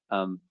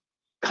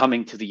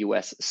coming to the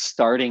US,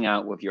 starting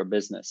out with your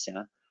business.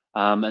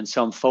 And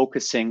so I'm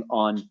focusing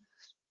on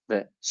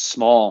the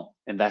small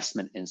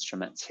investment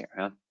instruments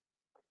here.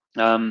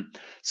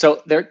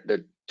 So there are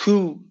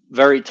 2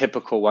 very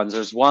typical ones.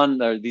 There's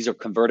one, these are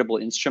convertible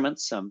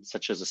instruments,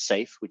 such as a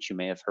SAFE, which you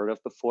may have heard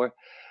of before.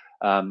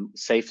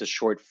 SAFE is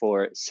short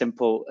for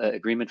Simple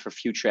Agreement for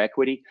Future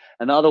Equity.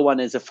 And the other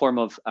one is a form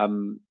of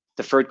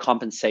deferred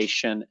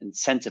compensation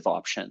incentive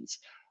options.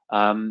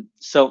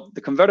 So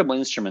the convertible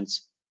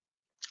instruments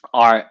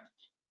are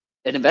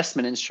an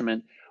investment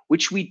instrument,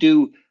 which we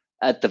do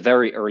at the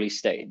very early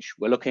stage.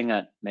 We're looking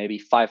at maybe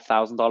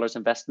 $5,000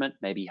 investment,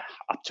 maybe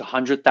up to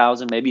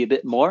 100,000, maybe a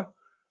bit more.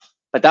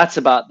 But that's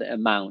about the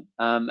amount.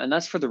 And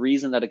that's for the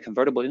reason that a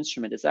convertible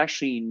instrument is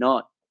actually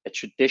not a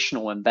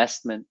traditional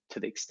investment to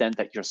the extent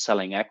that you're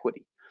selling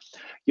equity.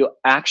 You're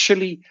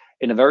actually,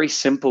 in a very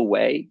simple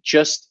way,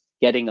 just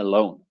getting a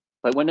loan.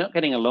 But we're not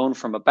getting a loan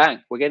from a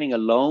bank. We're getting a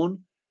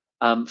loan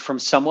from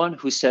someone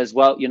who says,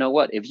 well, you know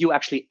what, if you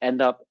actually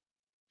end up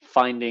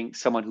finding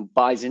someone who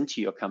buys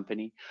into your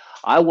company,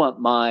 I want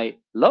my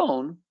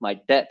loan, my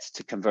debt,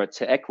 to convert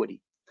to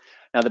equity.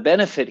 Now, the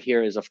benefit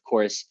here is, of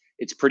course,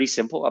 it's pretty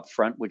simple up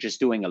front. We're just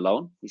doing a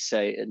loan. We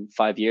say in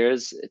 5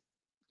 years,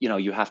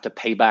 you have to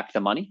pay back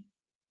the money.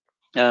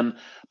 But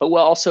we're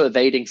also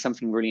evading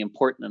something really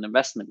important in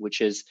investment, which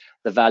is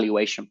the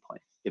valuation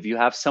point. If you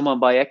have someone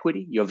buy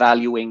equity, you're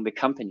valuing the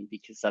company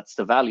because that's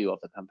the value of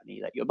the company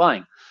that you're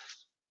buying.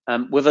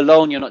 With a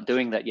loan, you're not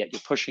doing that yet.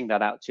 You're pushing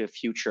that out to a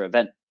future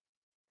event.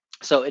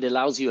 So it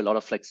allows you a lot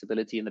of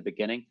flexibility in the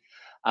beginning.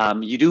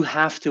 You do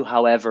have to,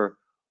 however,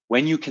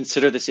 when you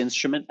consider this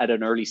instrument at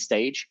an early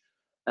stage,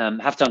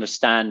 have to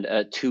understand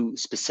 2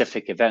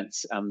 specific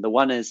events. The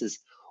one is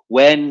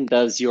when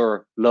does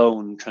your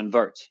loan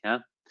convert? Yeah,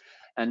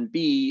 and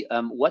B,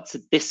 what's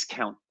the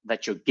discount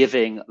that you're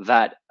giving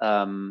that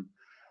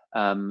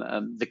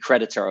the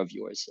creditor of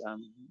yours?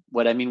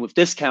 What I mean with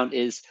discount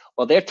is,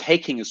 well, they're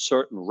taking a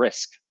certain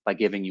risk by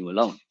giving you a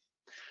loan,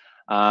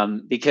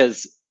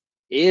 because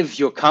if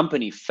your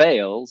company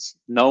fails,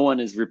 no one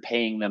is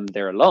repaying them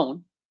their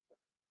loan.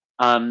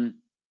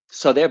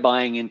 So they're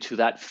buying into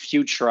that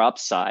future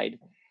upside.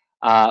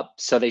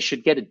 So they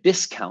should get a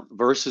discount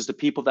versus the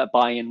people that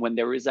buy in when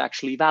there is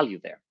actually value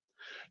there.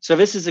 So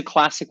this is a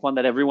classic one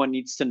that everyone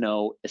needs to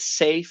know. A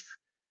safe,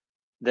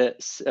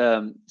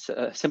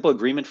 simple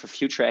agreement for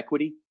future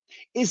equity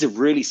is a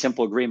really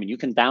simple agreement. You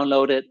can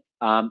download it.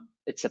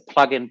 It's a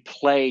plug and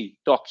play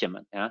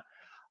document, yeah,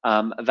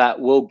 that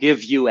will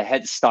give you a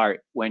head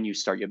start when you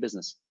start your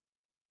business.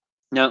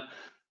 Now,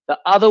 the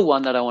other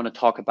one that I want to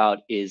talk about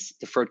is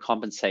deferred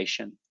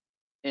compensation,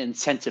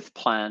 incentive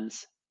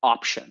plans,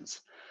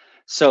 options.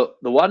 So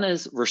the one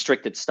is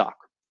restricted stock.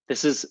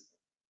 This is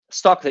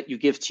stock that you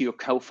give to your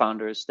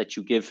co-founders, that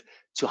you give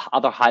to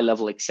other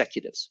high-level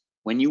executives.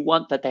 When you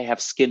want that they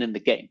have skin in the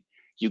game,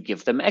 you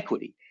give them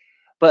equity.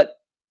 But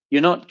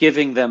you're not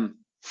giving them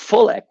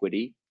full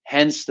equity,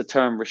 hence the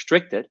term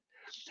restricted.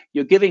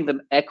 You're giving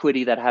them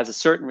equity that has a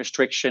certain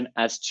restriction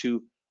as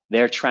to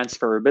their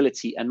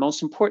transferability, and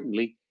most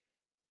importantly,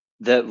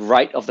 the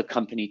right of the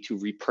company to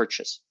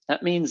repurchase.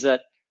 That means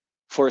that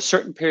for a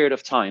certain period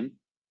of time,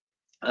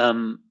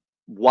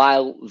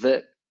 while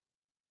the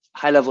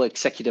high-level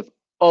executive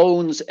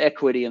owns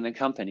equity in the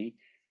company,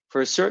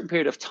 for a certain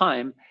period of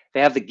time,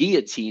 they have the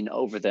guillotine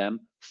over them,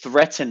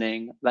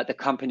 threatening that the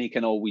company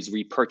can always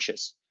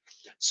repurchase.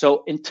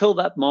 So until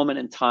that moment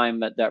in time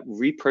that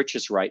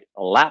repurchase right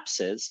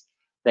elapses,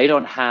 they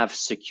don't have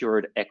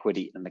secured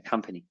equity in the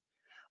company.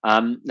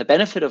 The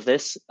benefit of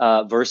this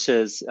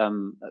versus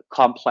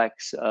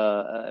complex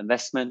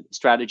investment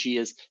strategy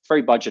is it's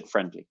very budget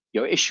friendly.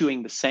 You're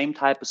issuing the same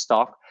type of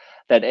stock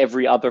that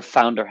every other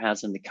founder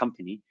has in the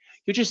company.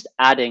 You're just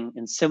adding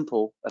in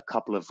simple a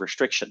couple of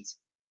restrictions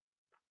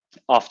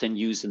often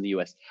used in the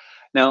US.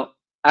 Now,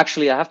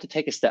 actually, I have to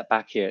take a step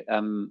back here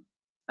and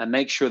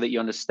make sure that you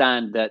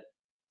understand that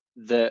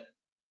the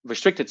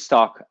restricted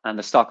stock and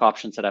the stock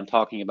options that I'm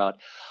talking about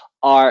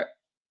are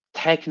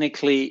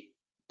technically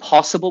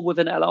possible with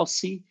an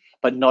LLC,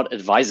 but not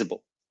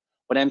advisable.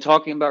 What I'm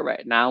talking about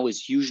right now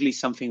is usually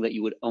something that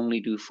you would only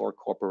do for a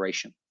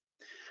corporation.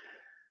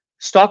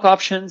 Stock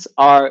options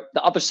are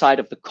the other side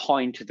of the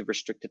coin to the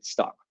restricted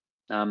stock.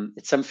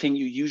 It's something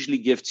you usually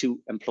give to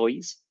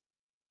employees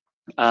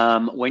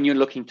when you're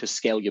looking to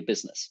scale your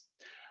business.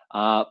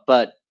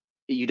 But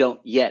you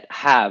don't yet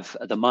have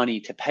the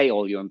money to pay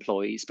all your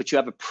employees, but you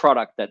have a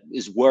product that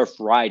is worth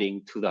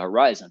riding to the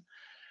horizon.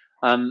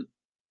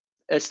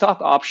 A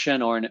stock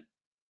option or an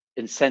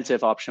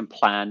incentive option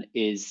plan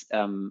is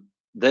the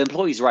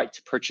employee's right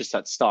to purchase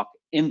that stock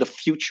in the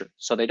future.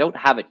 So they don't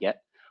have it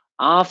yet.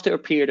 After a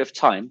period of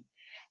time,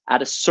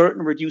 at a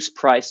certain reduced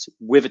price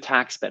with a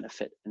tax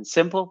benefit. And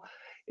simple,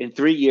 in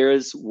 3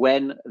 years,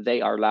 when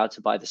they are allowed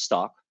to buy the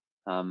stock,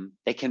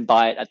 they can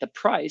buy it at the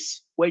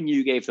price when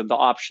you gave them the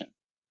option.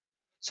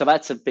 So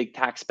that's a big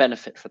tax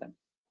benefit for them.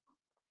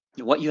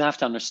 What you have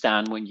to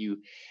understand when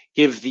you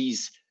give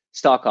these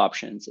stock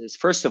options is,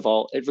 first of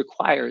all, it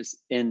requires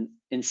an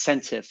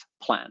incentive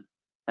plan.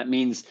 That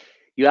means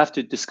you have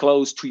to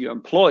disclose to your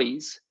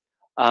employees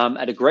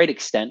at a great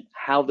extent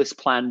how this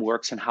plan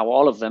works and how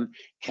all of them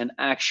can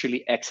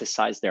actually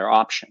exercise their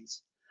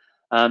options.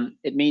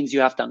 It means you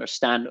have to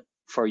understand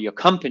for your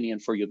company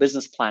and for your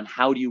business plan,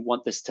 how do you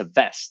want this to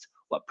vest?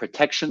 What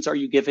protections are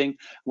you giving?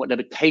 What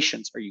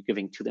limitations are you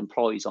giving to the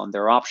employees on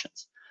their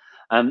options?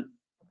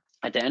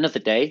 At the end of the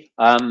day,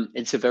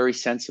 it's a very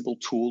sensible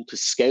tool to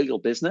scale your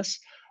business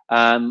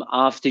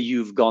after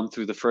you've gone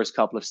through the first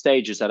couple of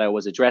stages that I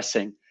was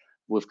addressing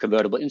with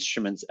convertible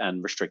instruments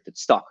and restricted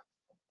stock.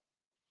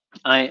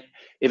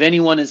 If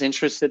anyone is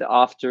interested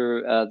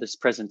after this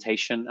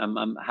presentation,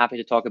 I'm happy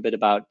to talk a bit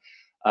about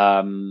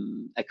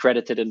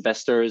accredited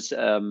investors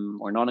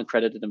or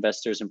non-accredited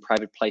investors in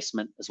private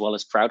placement, as well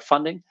as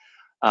crowdfunding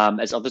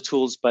as other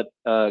tools. But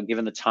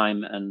given the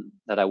time and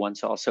that I want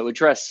to also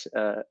address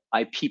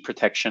IP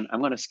protection, I'm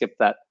going to skip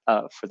that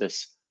for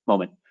this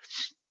moment.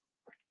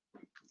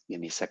 Give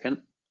me a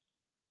second.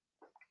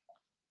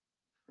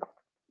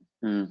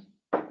 All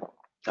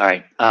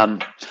right. I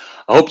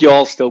hope you're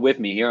all still with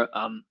me here.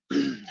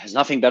 There's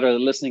nothing better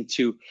than listening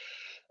to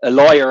a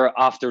lawyer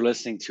after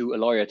listening to a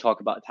lawyer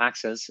talk about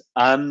taxes.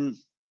 And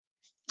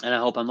I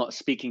hope I'm not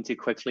speaking too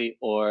quickly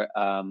or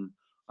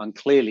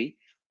unclearly.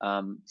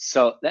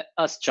 So let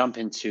us jump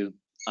into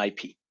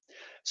IP.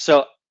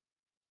 So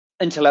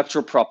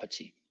intellectual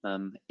property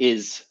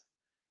is,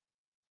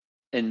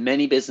 in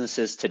many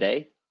businesses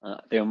today,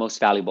 their most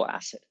valuable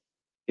asset.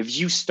 If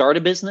you start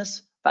a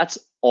business, that's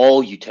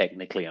all you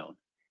technically own,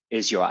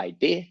 is your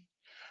idea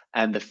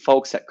and the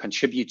folks that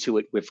contribute to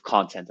it with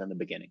content in the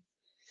beginning.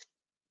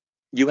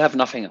 You have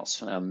nothing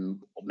else.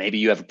 Maybe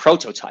you have a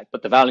prototype,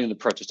 but the value in the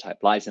prototype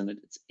lies in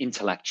its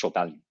intellectual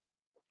value.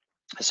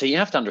 So you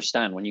have to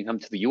understand when you come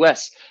to the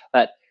US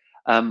that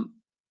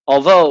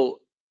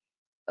although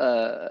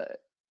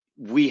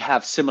we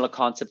have similar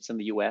concepts in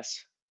the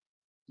US,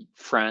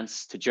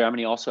 France to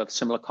Germany also have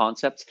similar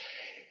concepts,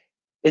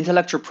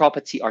 intellectual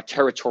property are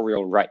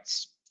territorial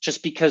rights.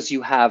 just because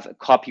you have a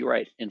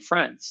copyright in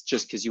France,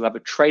 just because you have a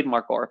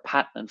trademark or a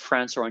patent in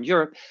France or in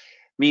Europe,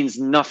 means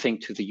nothing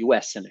to the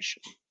US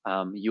initially.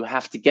 You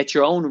have to get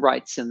your own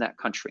rights in that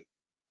country.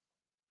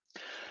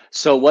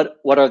 So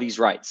what are these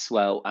rights?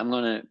 Well, I'm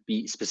going to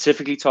be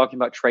specifically talking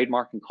about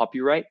trademark and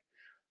copyright,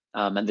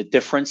 and the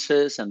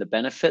differences and the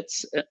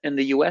benefits in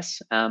the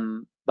US.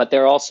 But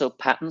there are also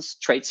patents,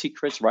 trade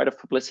secrets, right of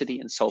publicity,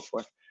 and so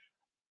forth.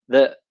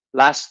 The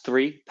last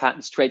three,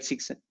 patents, trade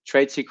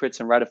secrets,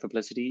 and right of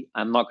publicity,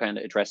 I'm not going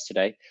to address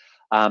today.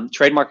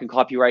 Trademark and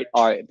copyright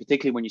are,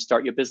 particularly when you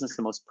start your business,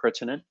 the most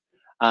pertinent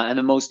and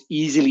the most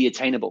easily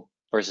attainable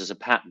versus a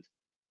patent.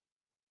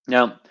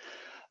 Now,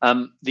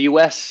 the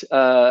US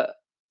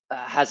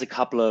has a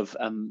couple of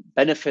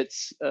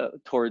benefits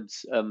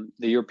towards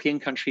the European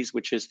countries,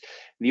 which is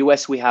in the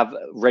US, we have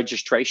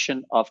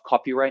registration of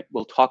copyright.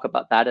 We'll talk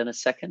about that in a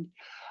second.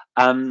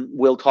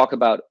 We'll talk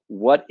about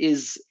what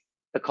is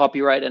a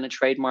copyright and a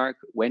trademark,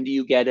 when do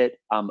you get it,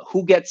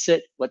 who gets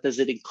it, what does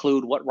it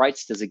include, what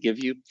rights does it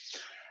give you,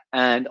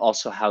 and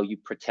also how you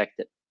protect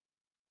it.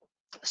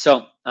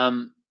 So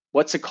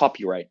what's a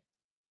copyright?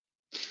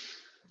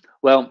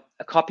 Well,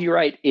 a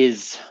copyright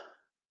is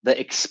the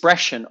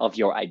expression of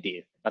your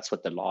idea. That's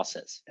what the law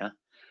says. Yeah,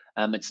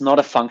 it's not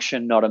a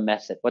function, not a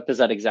method. What does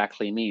that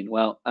exactly mean?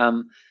 Well,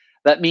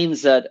 that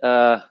means that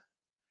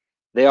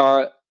there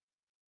are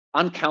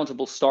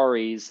uncountable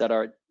stories that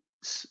are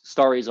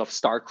stories of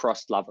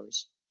star-crossed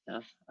lovers. Yeah,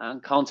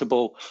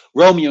 uncountable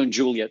Romeo and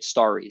Juliet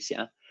stories.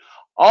 Yeah,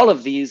 all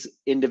of these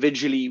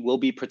individually will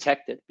be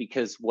protected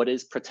because what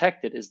is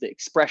protected is the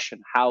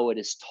expression, how it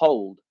is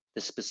told,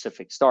 the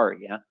specific story.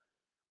 Yeah.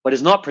 What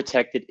is not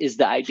protected is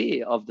the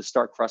idea of the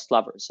star-crossed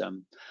lovers.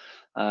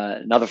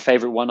 Another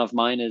favorite one of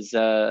mine is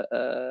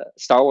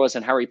Star Wars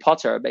and Harry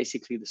Potter are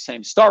basically the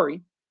same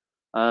story,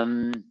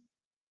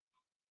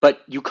 but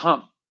you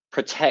can't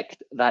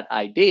protect that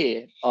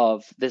idea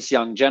of this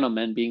young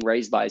gentleman being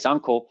raised by his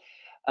uncle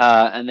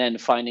and then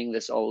finding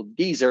this old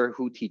geezer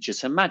who teaches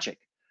him magic.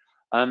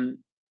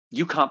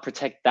 You can't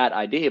protect that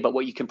idea, but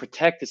what you can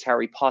protect is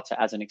Harry Potter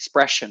as an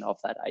expression of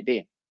that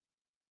idea.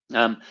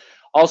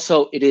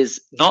 Also, it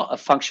is not a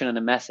function and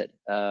a method.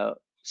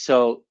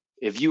 So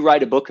if you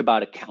write a book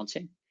about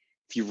accounting,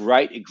 if you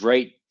write a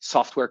great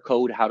software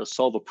code, how to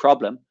solve a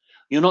problem,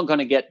 you're not going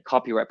to get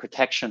copyright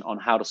protection on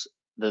how to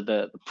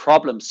the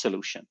problem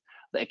solution,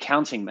 the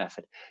accounting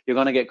method. You're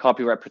going to get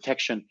copyright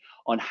protection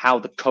on how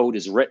the code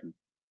is written,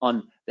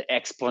 on the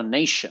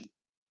explanation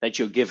that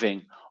you're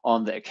giving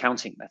on the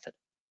accounting method.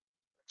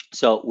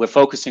 So we're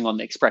focusing on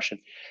the expression.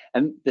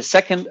 And the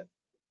second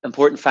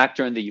important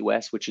factor in the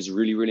US, which is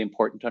really, really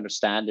important to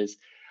understand, is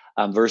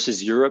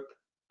versus Europe,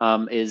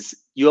 is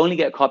you only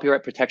get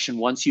copyright protection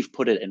once you've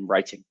put it in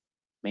writing,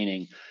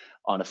 meaning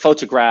on a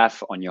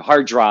photograph, on your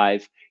hard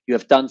drive, you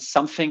have done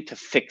something to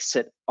fix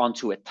it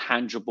onto a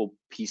tangible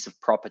piece of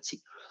property.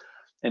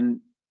 And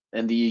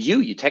in the EU,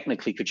 you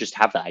technically could just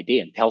have the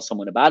idea and tell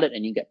someone about it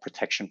and you get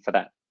protection for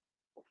that.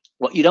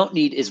 What you don't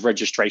need is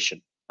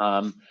registration,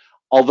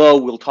 although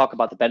we'll talk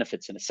about the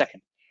benefits in a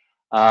second.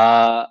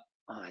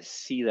 I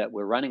see that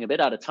we're running a bit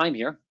out of time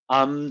here.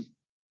 I'm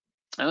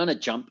going to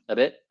jump a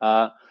bit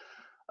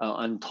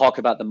and talk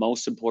about the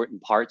most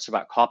important parts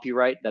about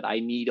copyright that I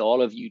need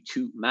all of you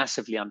to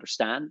massively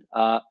understand.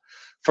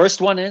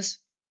 First one is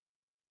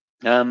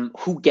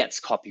who gets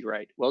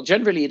copyright? Well,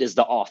 generally it is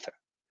the author,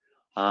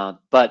 and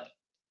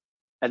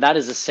that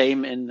is the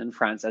same in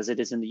France as it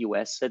is in the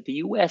US. That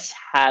the US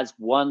has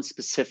one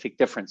specific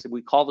difference.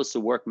 We call this the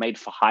work made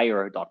for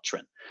hire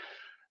doctrine.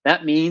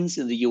 That means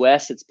in the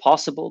US, it's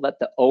possible that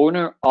the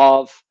owner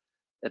of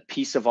a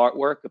piece of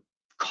artwork,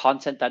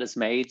 content that is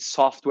made,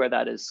 software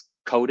that is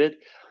coded,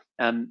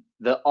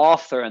 the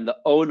author and the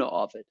owner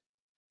of it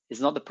is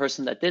not the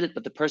person that did it,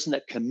 but the person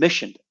that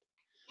commissioned it.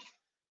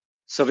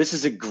 So this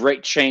is a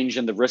great change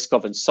in the risk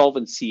of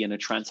insolvency in a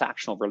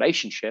transactional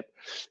relationship,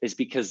 is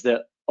because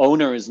the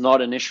owner is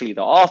not initially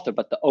the author,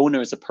 but the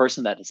owner is a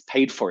person that is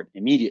paid for it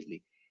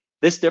immediately.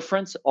 This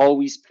difference,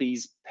 always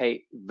please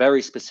pay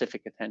very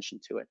specific attention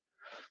to it.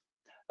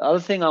 The other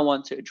thing I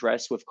want to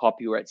address with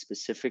copyright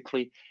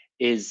specifically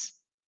is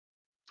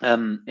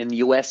in the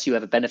US, you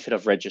have a benefit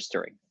of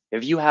registering.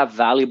 If you have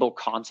valuable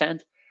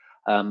content,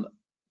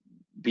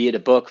 be it a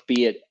book,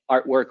 be it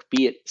artwork,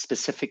 be it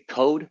specific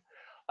code,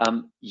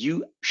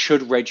 you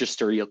should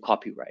register your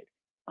copyright.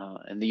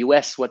 In the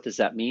US, what does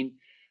that mean?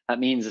 That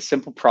means a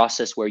simple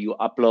process where you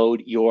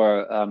upload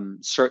your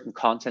certain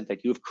content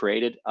that you've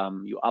created.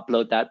 You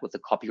upload that with the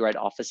Copyright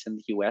Office in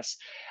the US.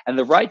 And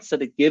the rights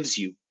that it gives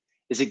you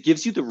is it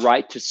gives you the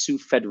right to sue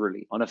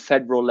federally on a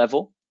federal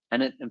level.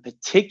 And it in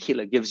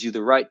particular gives you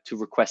the right to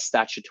request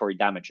statutory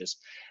damages.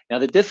 Now,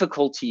 the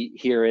difficulty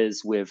here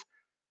is with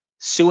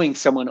suing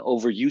someone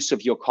over use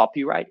of your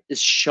copyright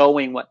is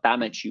showing what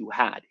damage you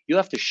had. You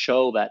have to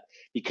show that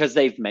because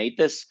they've made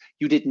this,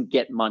 you didn't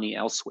get money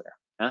elsewhere.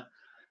 Huh?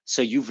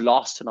 So you've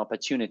lost an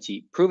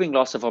opportunity. Proving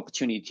loss of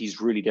opportunity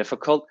is really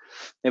difficult.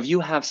 If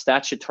you have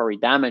statutory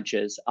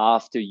damages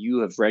after you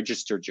have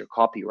registered your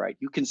copyright,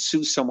 you can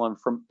sue someone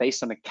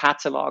based on a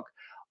catalog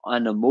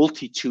on a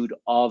multitude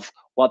of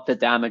what the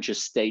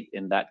damages state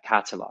in that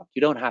catalog.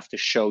 You don't have to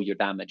show your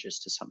damages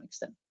to some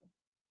extent.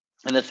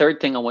 And the third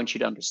thing I want you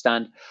to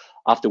understand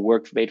of the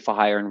work made for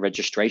hire and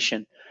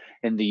registration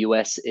in the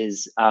US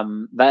is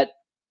that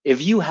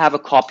if you have a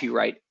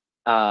copyright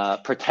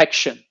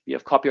protection, you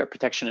have copyright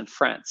protection in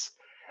France,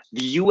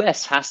 the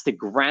US has to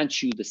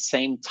grant you the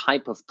same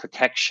type of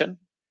protection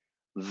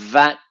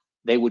that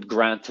they would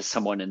grant to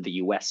someone in the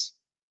US.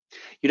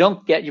 You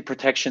don't get your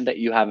protection that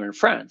you have in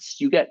France.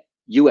 You get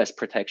US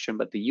protection,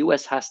 but the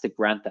US has to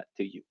grant that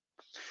to you.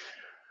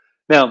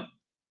 Now,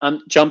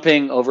 I'm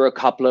jumping over a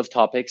couple of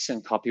topics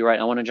in copyright.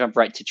 I want to jump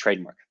right to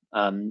trademark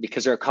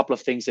because there are a couple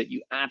of things that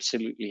you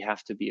absolutely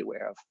have to be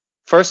aware of.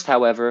 First,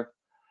 however,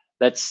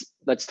 let's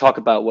talk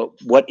about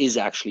what is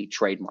actually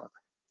trademark.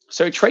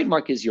 So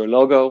trademark is your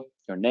logo,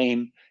 your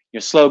name,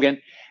 your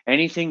slogan,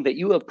 anything that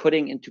you are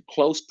putting into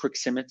close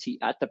proximity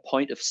at the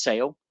point of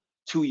sale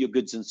to your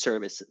goods and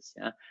services.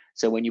 Yeah.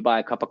 So when you buy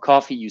a cup of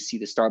coffee, you see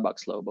the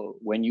Starbucks logo.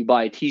 When you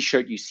buy a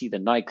T-shirt, you see the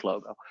Nike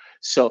logo.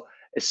 So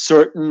a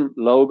certain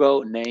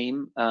logo,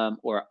 name,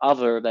 or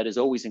other that is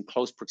always in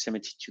close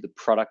proximity to the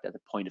product at the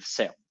point of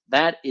sale.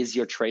 That is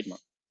your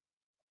trademark.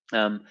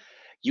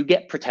 You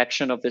get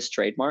protection of this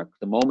trademark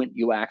the moment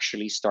you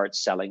actually start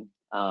selling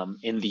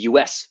in the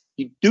US.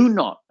 You do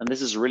not, and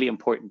this is really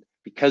important,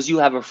 because you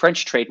have a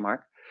French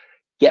trademark,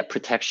 get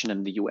protection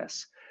in the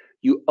US.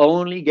 You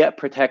only get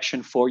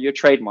protection for your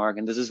trademark,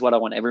 and this is what I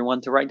want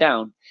everyone to write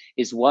down,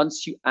 is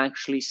once you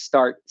actually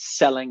start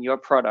selling your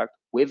product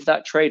with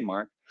that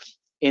trademark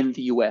in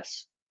the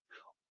US,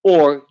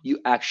 or you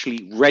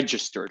actually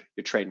registered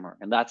your trademark.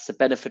 And that's the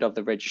benefit of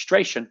the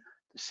registration.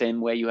 The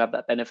same way you have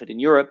that benefit in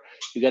Europe,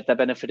 you get that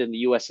benefit in the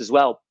US as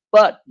well,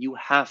 but you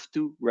have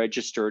to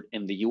register it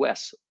in the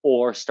US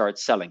or start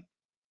selling.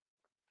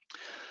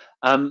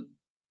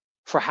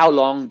 For how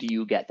long do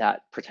you get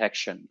that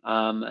protection?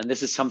 And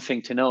this is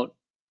something to note.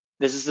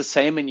 This is the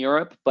same in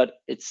Europe, but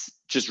it's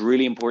just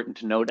really important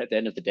to note at the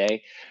end of the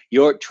day,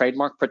 your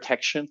trademark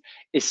protection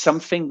is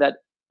something that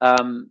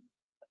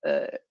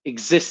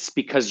exists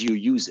because you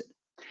use it.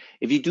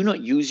 If you do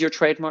not use your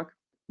trademark,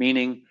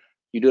 meaning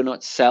you do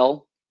not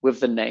sell with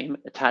the name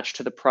attached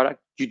to the product,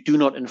 you do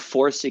not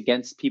enforce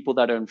against people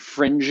that are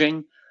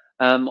infringing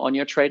on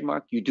your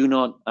trademark, you do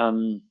not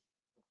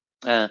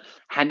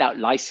hand out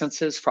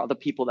licenses for other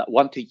people that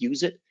want to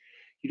use it,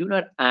 you do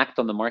not act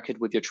on the market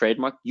with your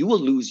trademark, you will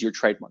lose your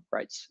trademark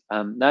rights.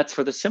 That's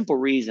for the simple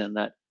reason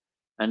that,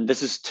 and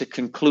this is to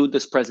conclude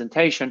this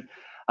presentation,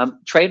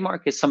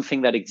 trademark is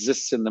something that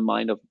exists in the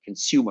mind of the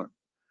consumer.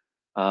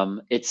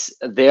 It's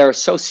their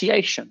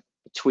association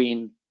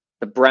between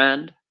the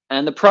brand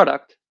and the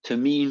product to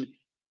mean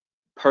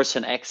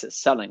person X is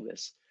selling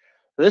this.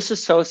 This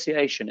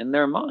association in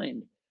their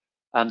mind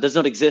does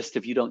not exist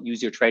if you don't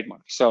use your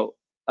trademark. So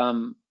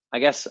I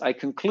guess I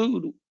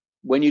conclude,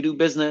 when you do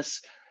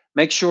business,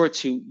 make sure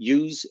to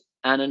use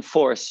and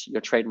enforce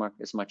your trademark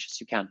as much as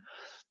you can.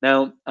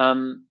 Now,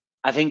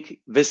 I think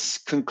this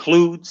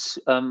concludes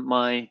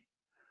my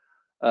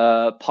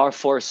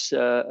Parforce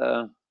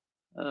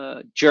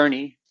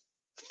journey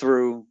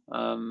through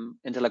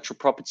intellectual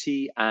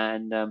property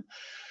and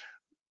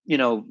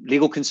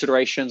legal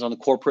considerations on the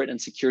corporate and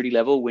security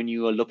level when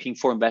you are looking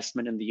for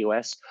investment in the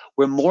US.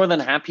 We're more than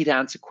happy to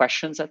answer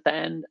questions at the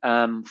end.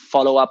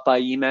 Follow up by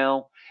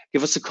email.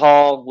 Give us a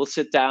call. We'll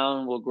sit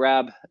down. We'll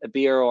grab a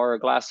beer or a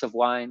glass of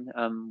wine,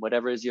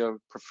 whatever is your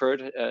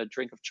preferred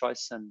drink of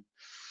choice. And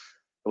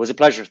it was a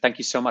pleasure. Thank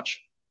you so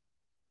much.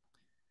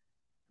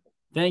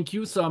 Thank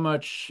you so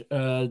much,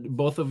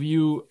 both of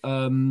you.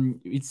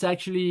 It's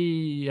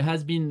actually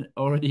has been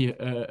already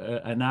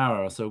an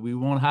hour, so we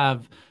won't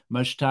have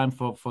much time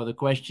for the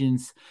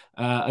questions.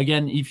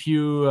 Again, if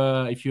you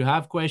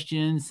have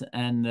questions,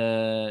 and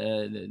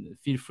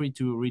feel free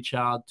to reach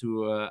out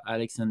to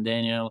Alex and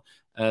Daniel.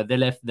 They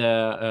left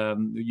the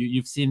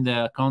you've seen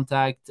the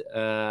contact.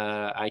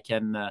 I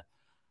can.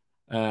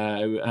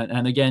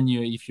 And again,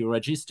 if you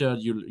registered,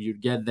 you'll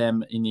get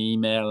them in the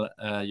email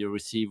you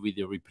receive with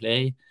the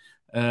replay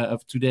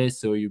of today,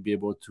 so you'll be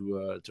able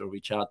to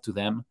reach out to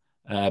them.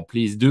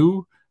 Please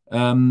do.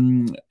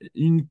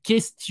 Une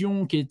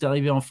question qui est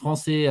arrivée en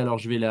français, alors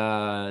je vais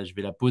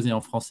la poser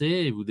en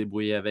français et vous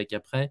débrouillez avec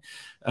après.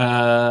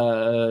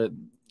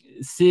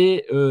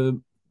 C'est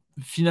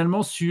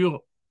finalement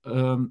sur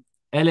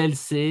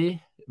LLC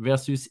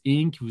versus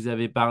Inc. Vous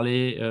avez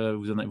parlé,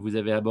 vous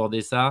avez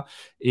abordé ça,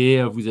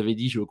 et vous avez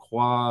dit, je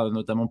crois,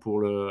 notamment pour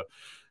le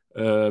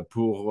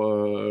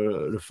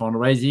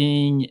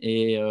fundraising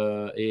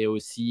et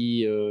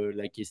aussi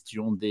la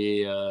question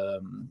des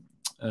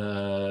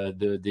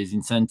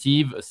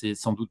incentives, c'est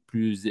sans doute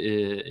plus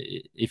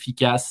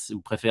efficace ou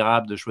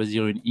préférable de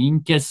choisir une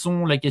Inc.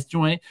 La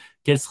question est,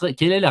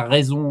 quelle est la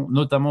raison,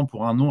 notamment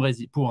pour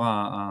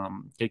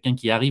quelqu'un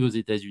qui arrive aux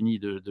États-Unis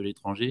de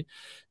l'étranger,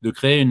 de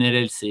créer une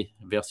LLC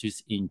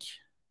versus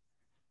Inc.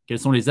 Quels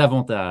sont les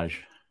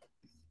avantages?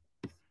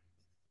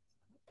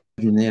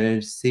 Une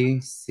LLC,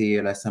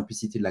 c'est la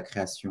simplicité de la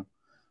création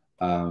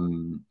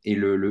et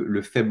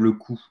le faible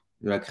coût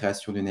de la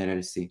création d'une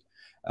LLC.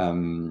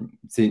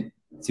 C'est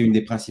une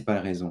des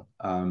principales raisons.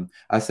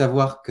 À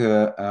savoir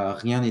que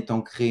rien n'est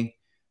ancré,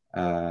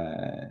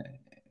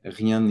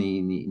 rien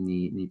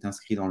n'est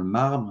inscrit dans le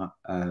marbre.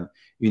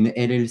 Une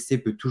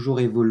LLC peut toujours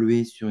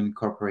évoluer sur une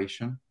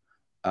corporation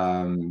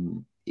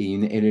et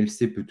une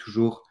LLC peut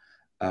toujours,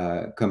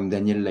 comme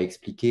Daniel l'a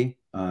expliqué,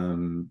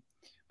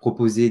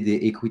 proposer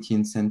des equity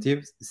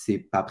incentives. C'est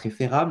pas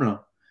préférable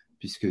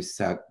puisque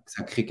ça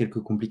crée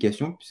quelques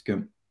complications puisque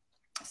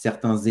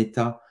certains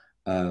États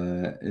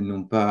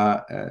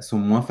sont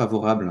moins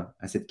favorables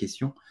à cette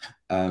question.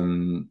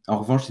 En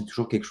revanche, c'est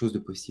toujours quelque chose de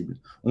possible.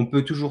 On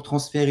peut toujours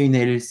transférer une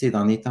LLC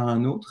d'un État à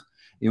un autre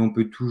et on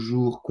peut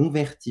toujours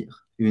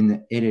convertir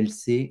une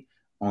LLC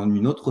en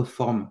une autre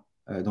forme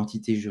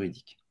d'entité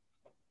juridique.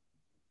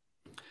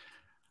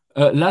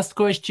 Last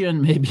question,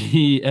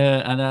 maybe,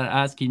 and I'll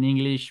ask in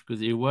English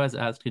because it was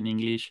asked in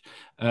English.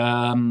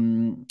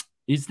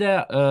 Is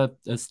there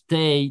a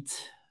state?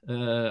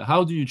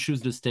 How do you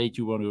choose the state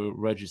you want to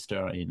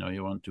register in or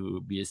you want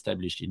to be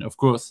established in? Of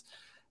course,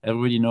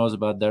 everybody knows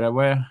about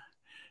Delaware,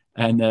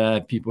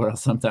 and people are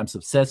sometimes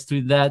obsessed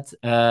with that.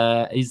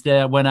 Is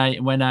there when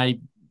I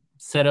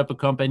set up a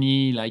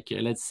company, like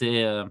let's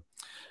say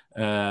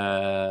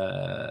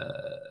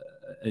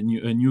a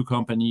new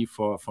company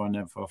for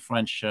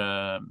French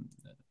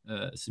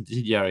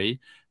subsidiary,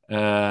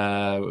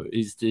 does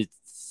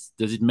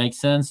it make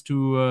sense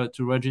to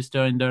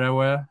register in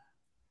Delaware?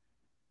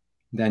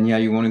 Daniel,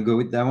 you want to go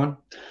with that one?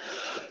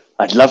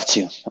 I'd love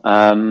to.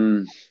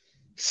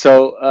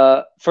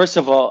 First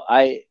of all,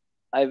 I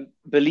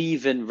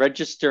believe in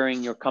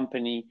registering your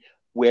company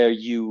where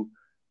you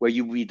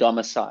be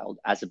domiciled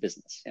as a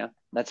business. Yeah,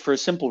 that's for a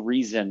simple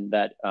reason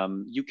that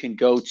you can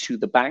go to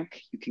the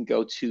bank, you can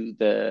go to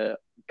the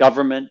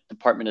government,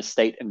 Department of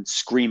State, and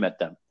scream at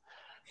them.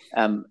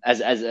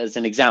 As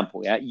an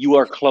example, yeah, you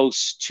are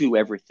close to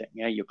everything.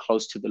 Yeah, you're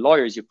close to the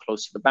lawyers, you're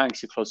close to the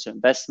banks, you're close to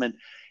investment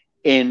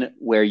in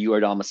where you are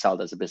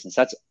domiciled as a business.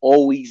 That's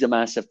always a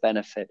massive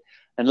benefit,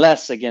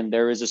 unless, again,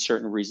 there is a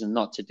certain reason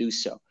not to do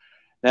so.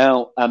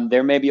 Now,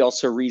 there may be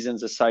also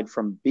reasons aside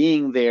from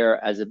being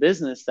there as a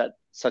business, that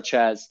such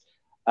as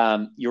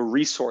your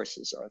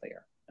resources are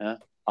there.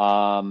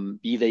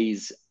 Be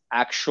these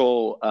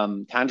actual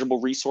tangible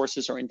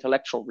resources or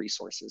intellectual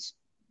resources,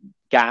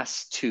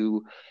 gas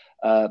to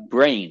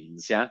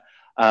brains, yeah.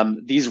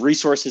 These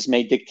resources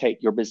may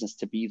dictate your business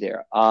to be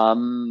there.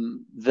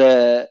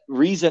 The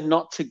reason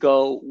not to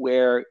go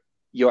where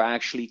you're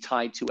actually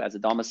tied to as a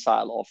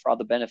domicile or for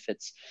other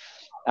benefits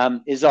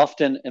is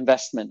often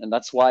investment. And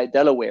that's why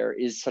Delaware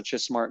is such a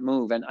smart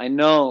move. And I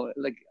know,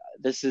 like,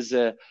 this is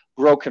a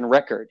broken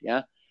record,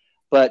 yeah,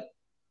 but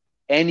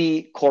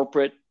any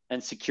corporate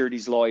and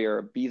securities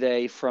lawyer, be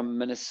they from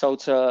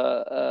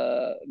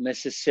Minnesota,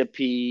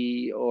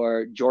 Mississippi,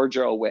 or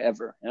Georgia, or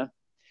wherever, yeah,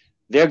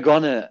 they're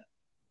gonna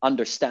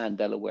understand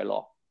Delaware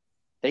law.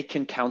 They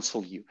can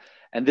counsel you.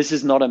 And this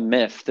is not a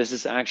myth. This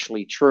is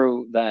actually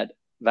true, that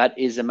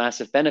is a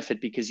massive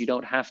benefit, because you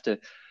don't have to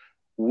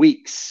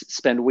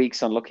spend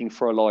weeks on looking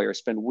for a lawyer,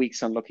 spend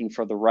weeks on looking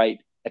for the right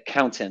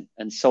accountant,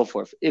 and so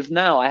forth. If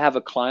now I have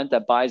a client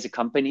that buys a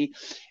company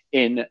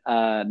in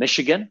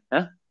Michigan,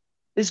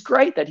 it's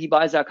great that he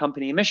buys our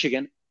company in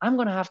Michigan. I'm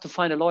going to have to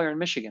find a lawyer in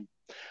Michigan.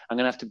 I'm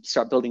going to have to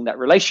start building that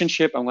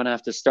relationship. I'm going to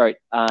have to start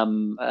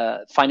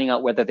finding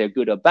out whether they're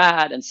good or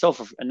bad, and so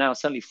forth. And now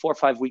suddenly 4 or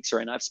 5 weeks are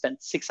in. I've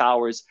spent 6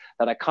 hours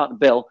that I can't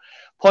bill.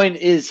 Point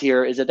is,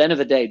 at the end of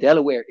the day,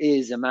 Delaware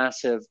is a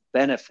massive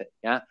benefit,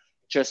 yeah,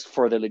 just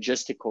for the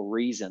logistical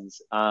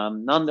reasons.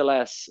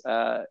 Nonetheless,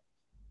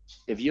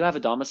 if you have a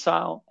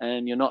domicile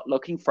and you're not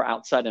looking for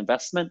outside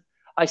investment,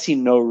 I see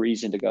no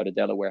reason to go to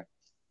Delaware.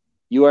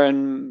 You are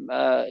in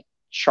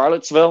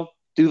Charlottesville,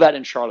 do that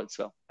in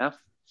Charlottesville, yeah?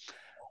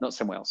 Not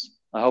somewhere else.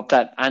 I hope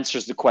that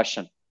answers the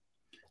question.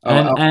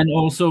 And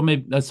also,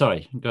 maybe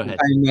sorry, go ahead.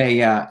 I may,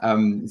 yeah,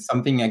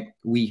 something like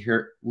we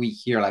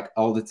hear like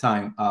all the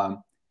time.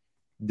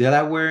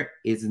 Delaware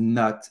is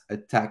not a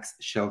tax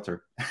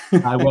shelter.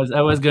 I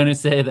was going to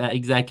say that,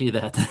 exactly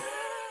that.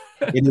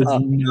 It is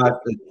not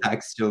a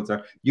tax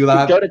shelter.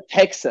 Go to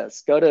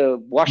Texas, go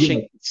to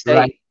Washington State,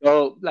 right.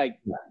 Go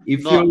like.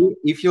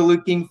 If you're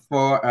looking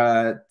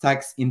for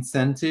tax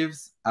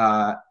incentives,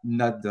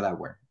 not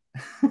Delaware.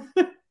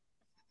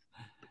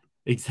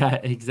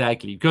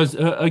 Exactly, because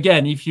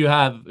again, if you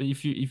have a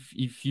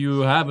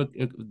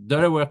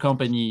Delaware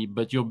company,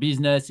 but your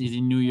business is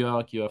in New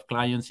York, you have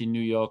clients in New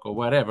York or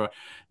whatever,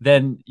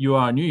 then you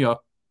are a New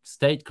York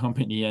state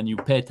company and you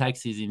pay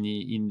taxes in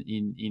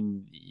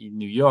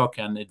New York,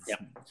 and it's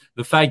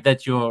the fact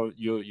that your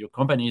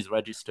company is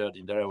registered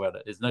in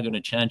Delaware is not going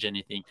to change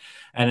anything.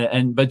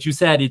 But you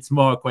said it's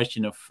more a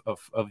question of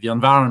the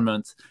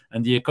environment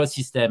and the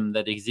ecosystem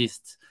that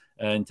exists.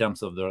 In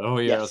terms of the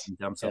lawyers, in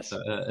terms of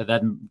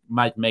that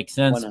might make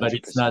sense, 100%. But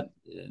it's not.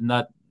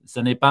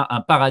 Ce n'est pas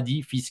un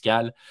paradis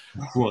fiscal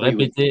pour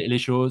répéter les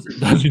choses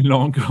dans une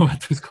langue qu'on va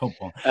tous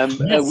comprendre.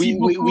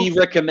 We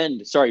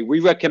recommend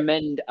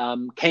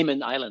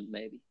Cayman Island,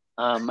 maybe.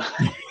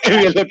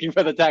 If you're looking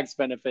for the tax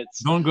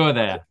benefits. Don't go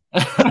there.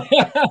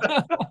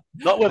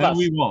 Not with us.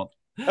 We won't.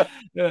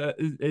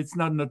 It's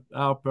not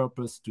our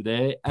purpose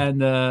today.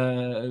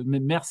 And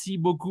merci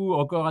beaucoup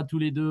encore à tous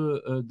les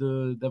deux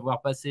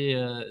d'avoir passé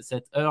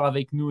cette heure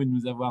avec nous et de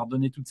nous avoir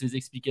donné toutes ces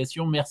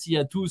explications. Merci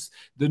à tous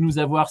de nous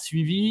avoir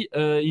suivis.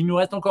 Il nous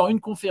reste encore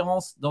une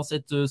conférence dans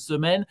cette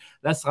semaine.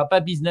 Là, ce sera pas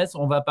business.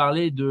 On va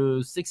parler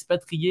de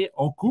s'expatrier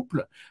en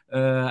couple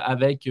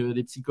avec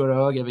des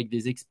psychologues, avec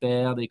des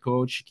experts, des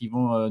coachs qui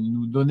vont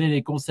nous donner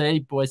les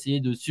conseils pour essayer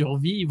de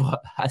survivre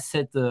à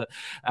ce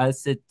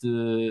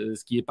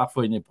qui est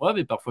parfois une épreuve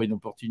et parfois une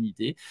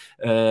opportunité.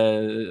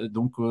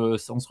 Donc, on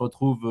se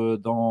retrouve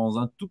dans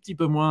un tout petit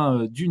peu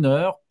moins d'une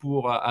heure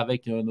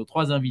avec nos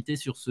 3 invités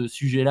sur ce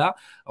sujet-là.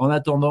 En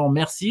attendant,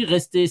 merci.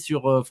 Restez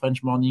sur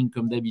French Morning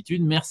comme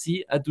d'habitude.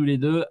 Merci à tous les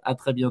deux. À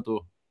très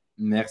bientôt.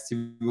 Merci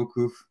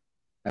beaucoup.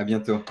 À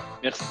bientôt.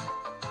 Merci.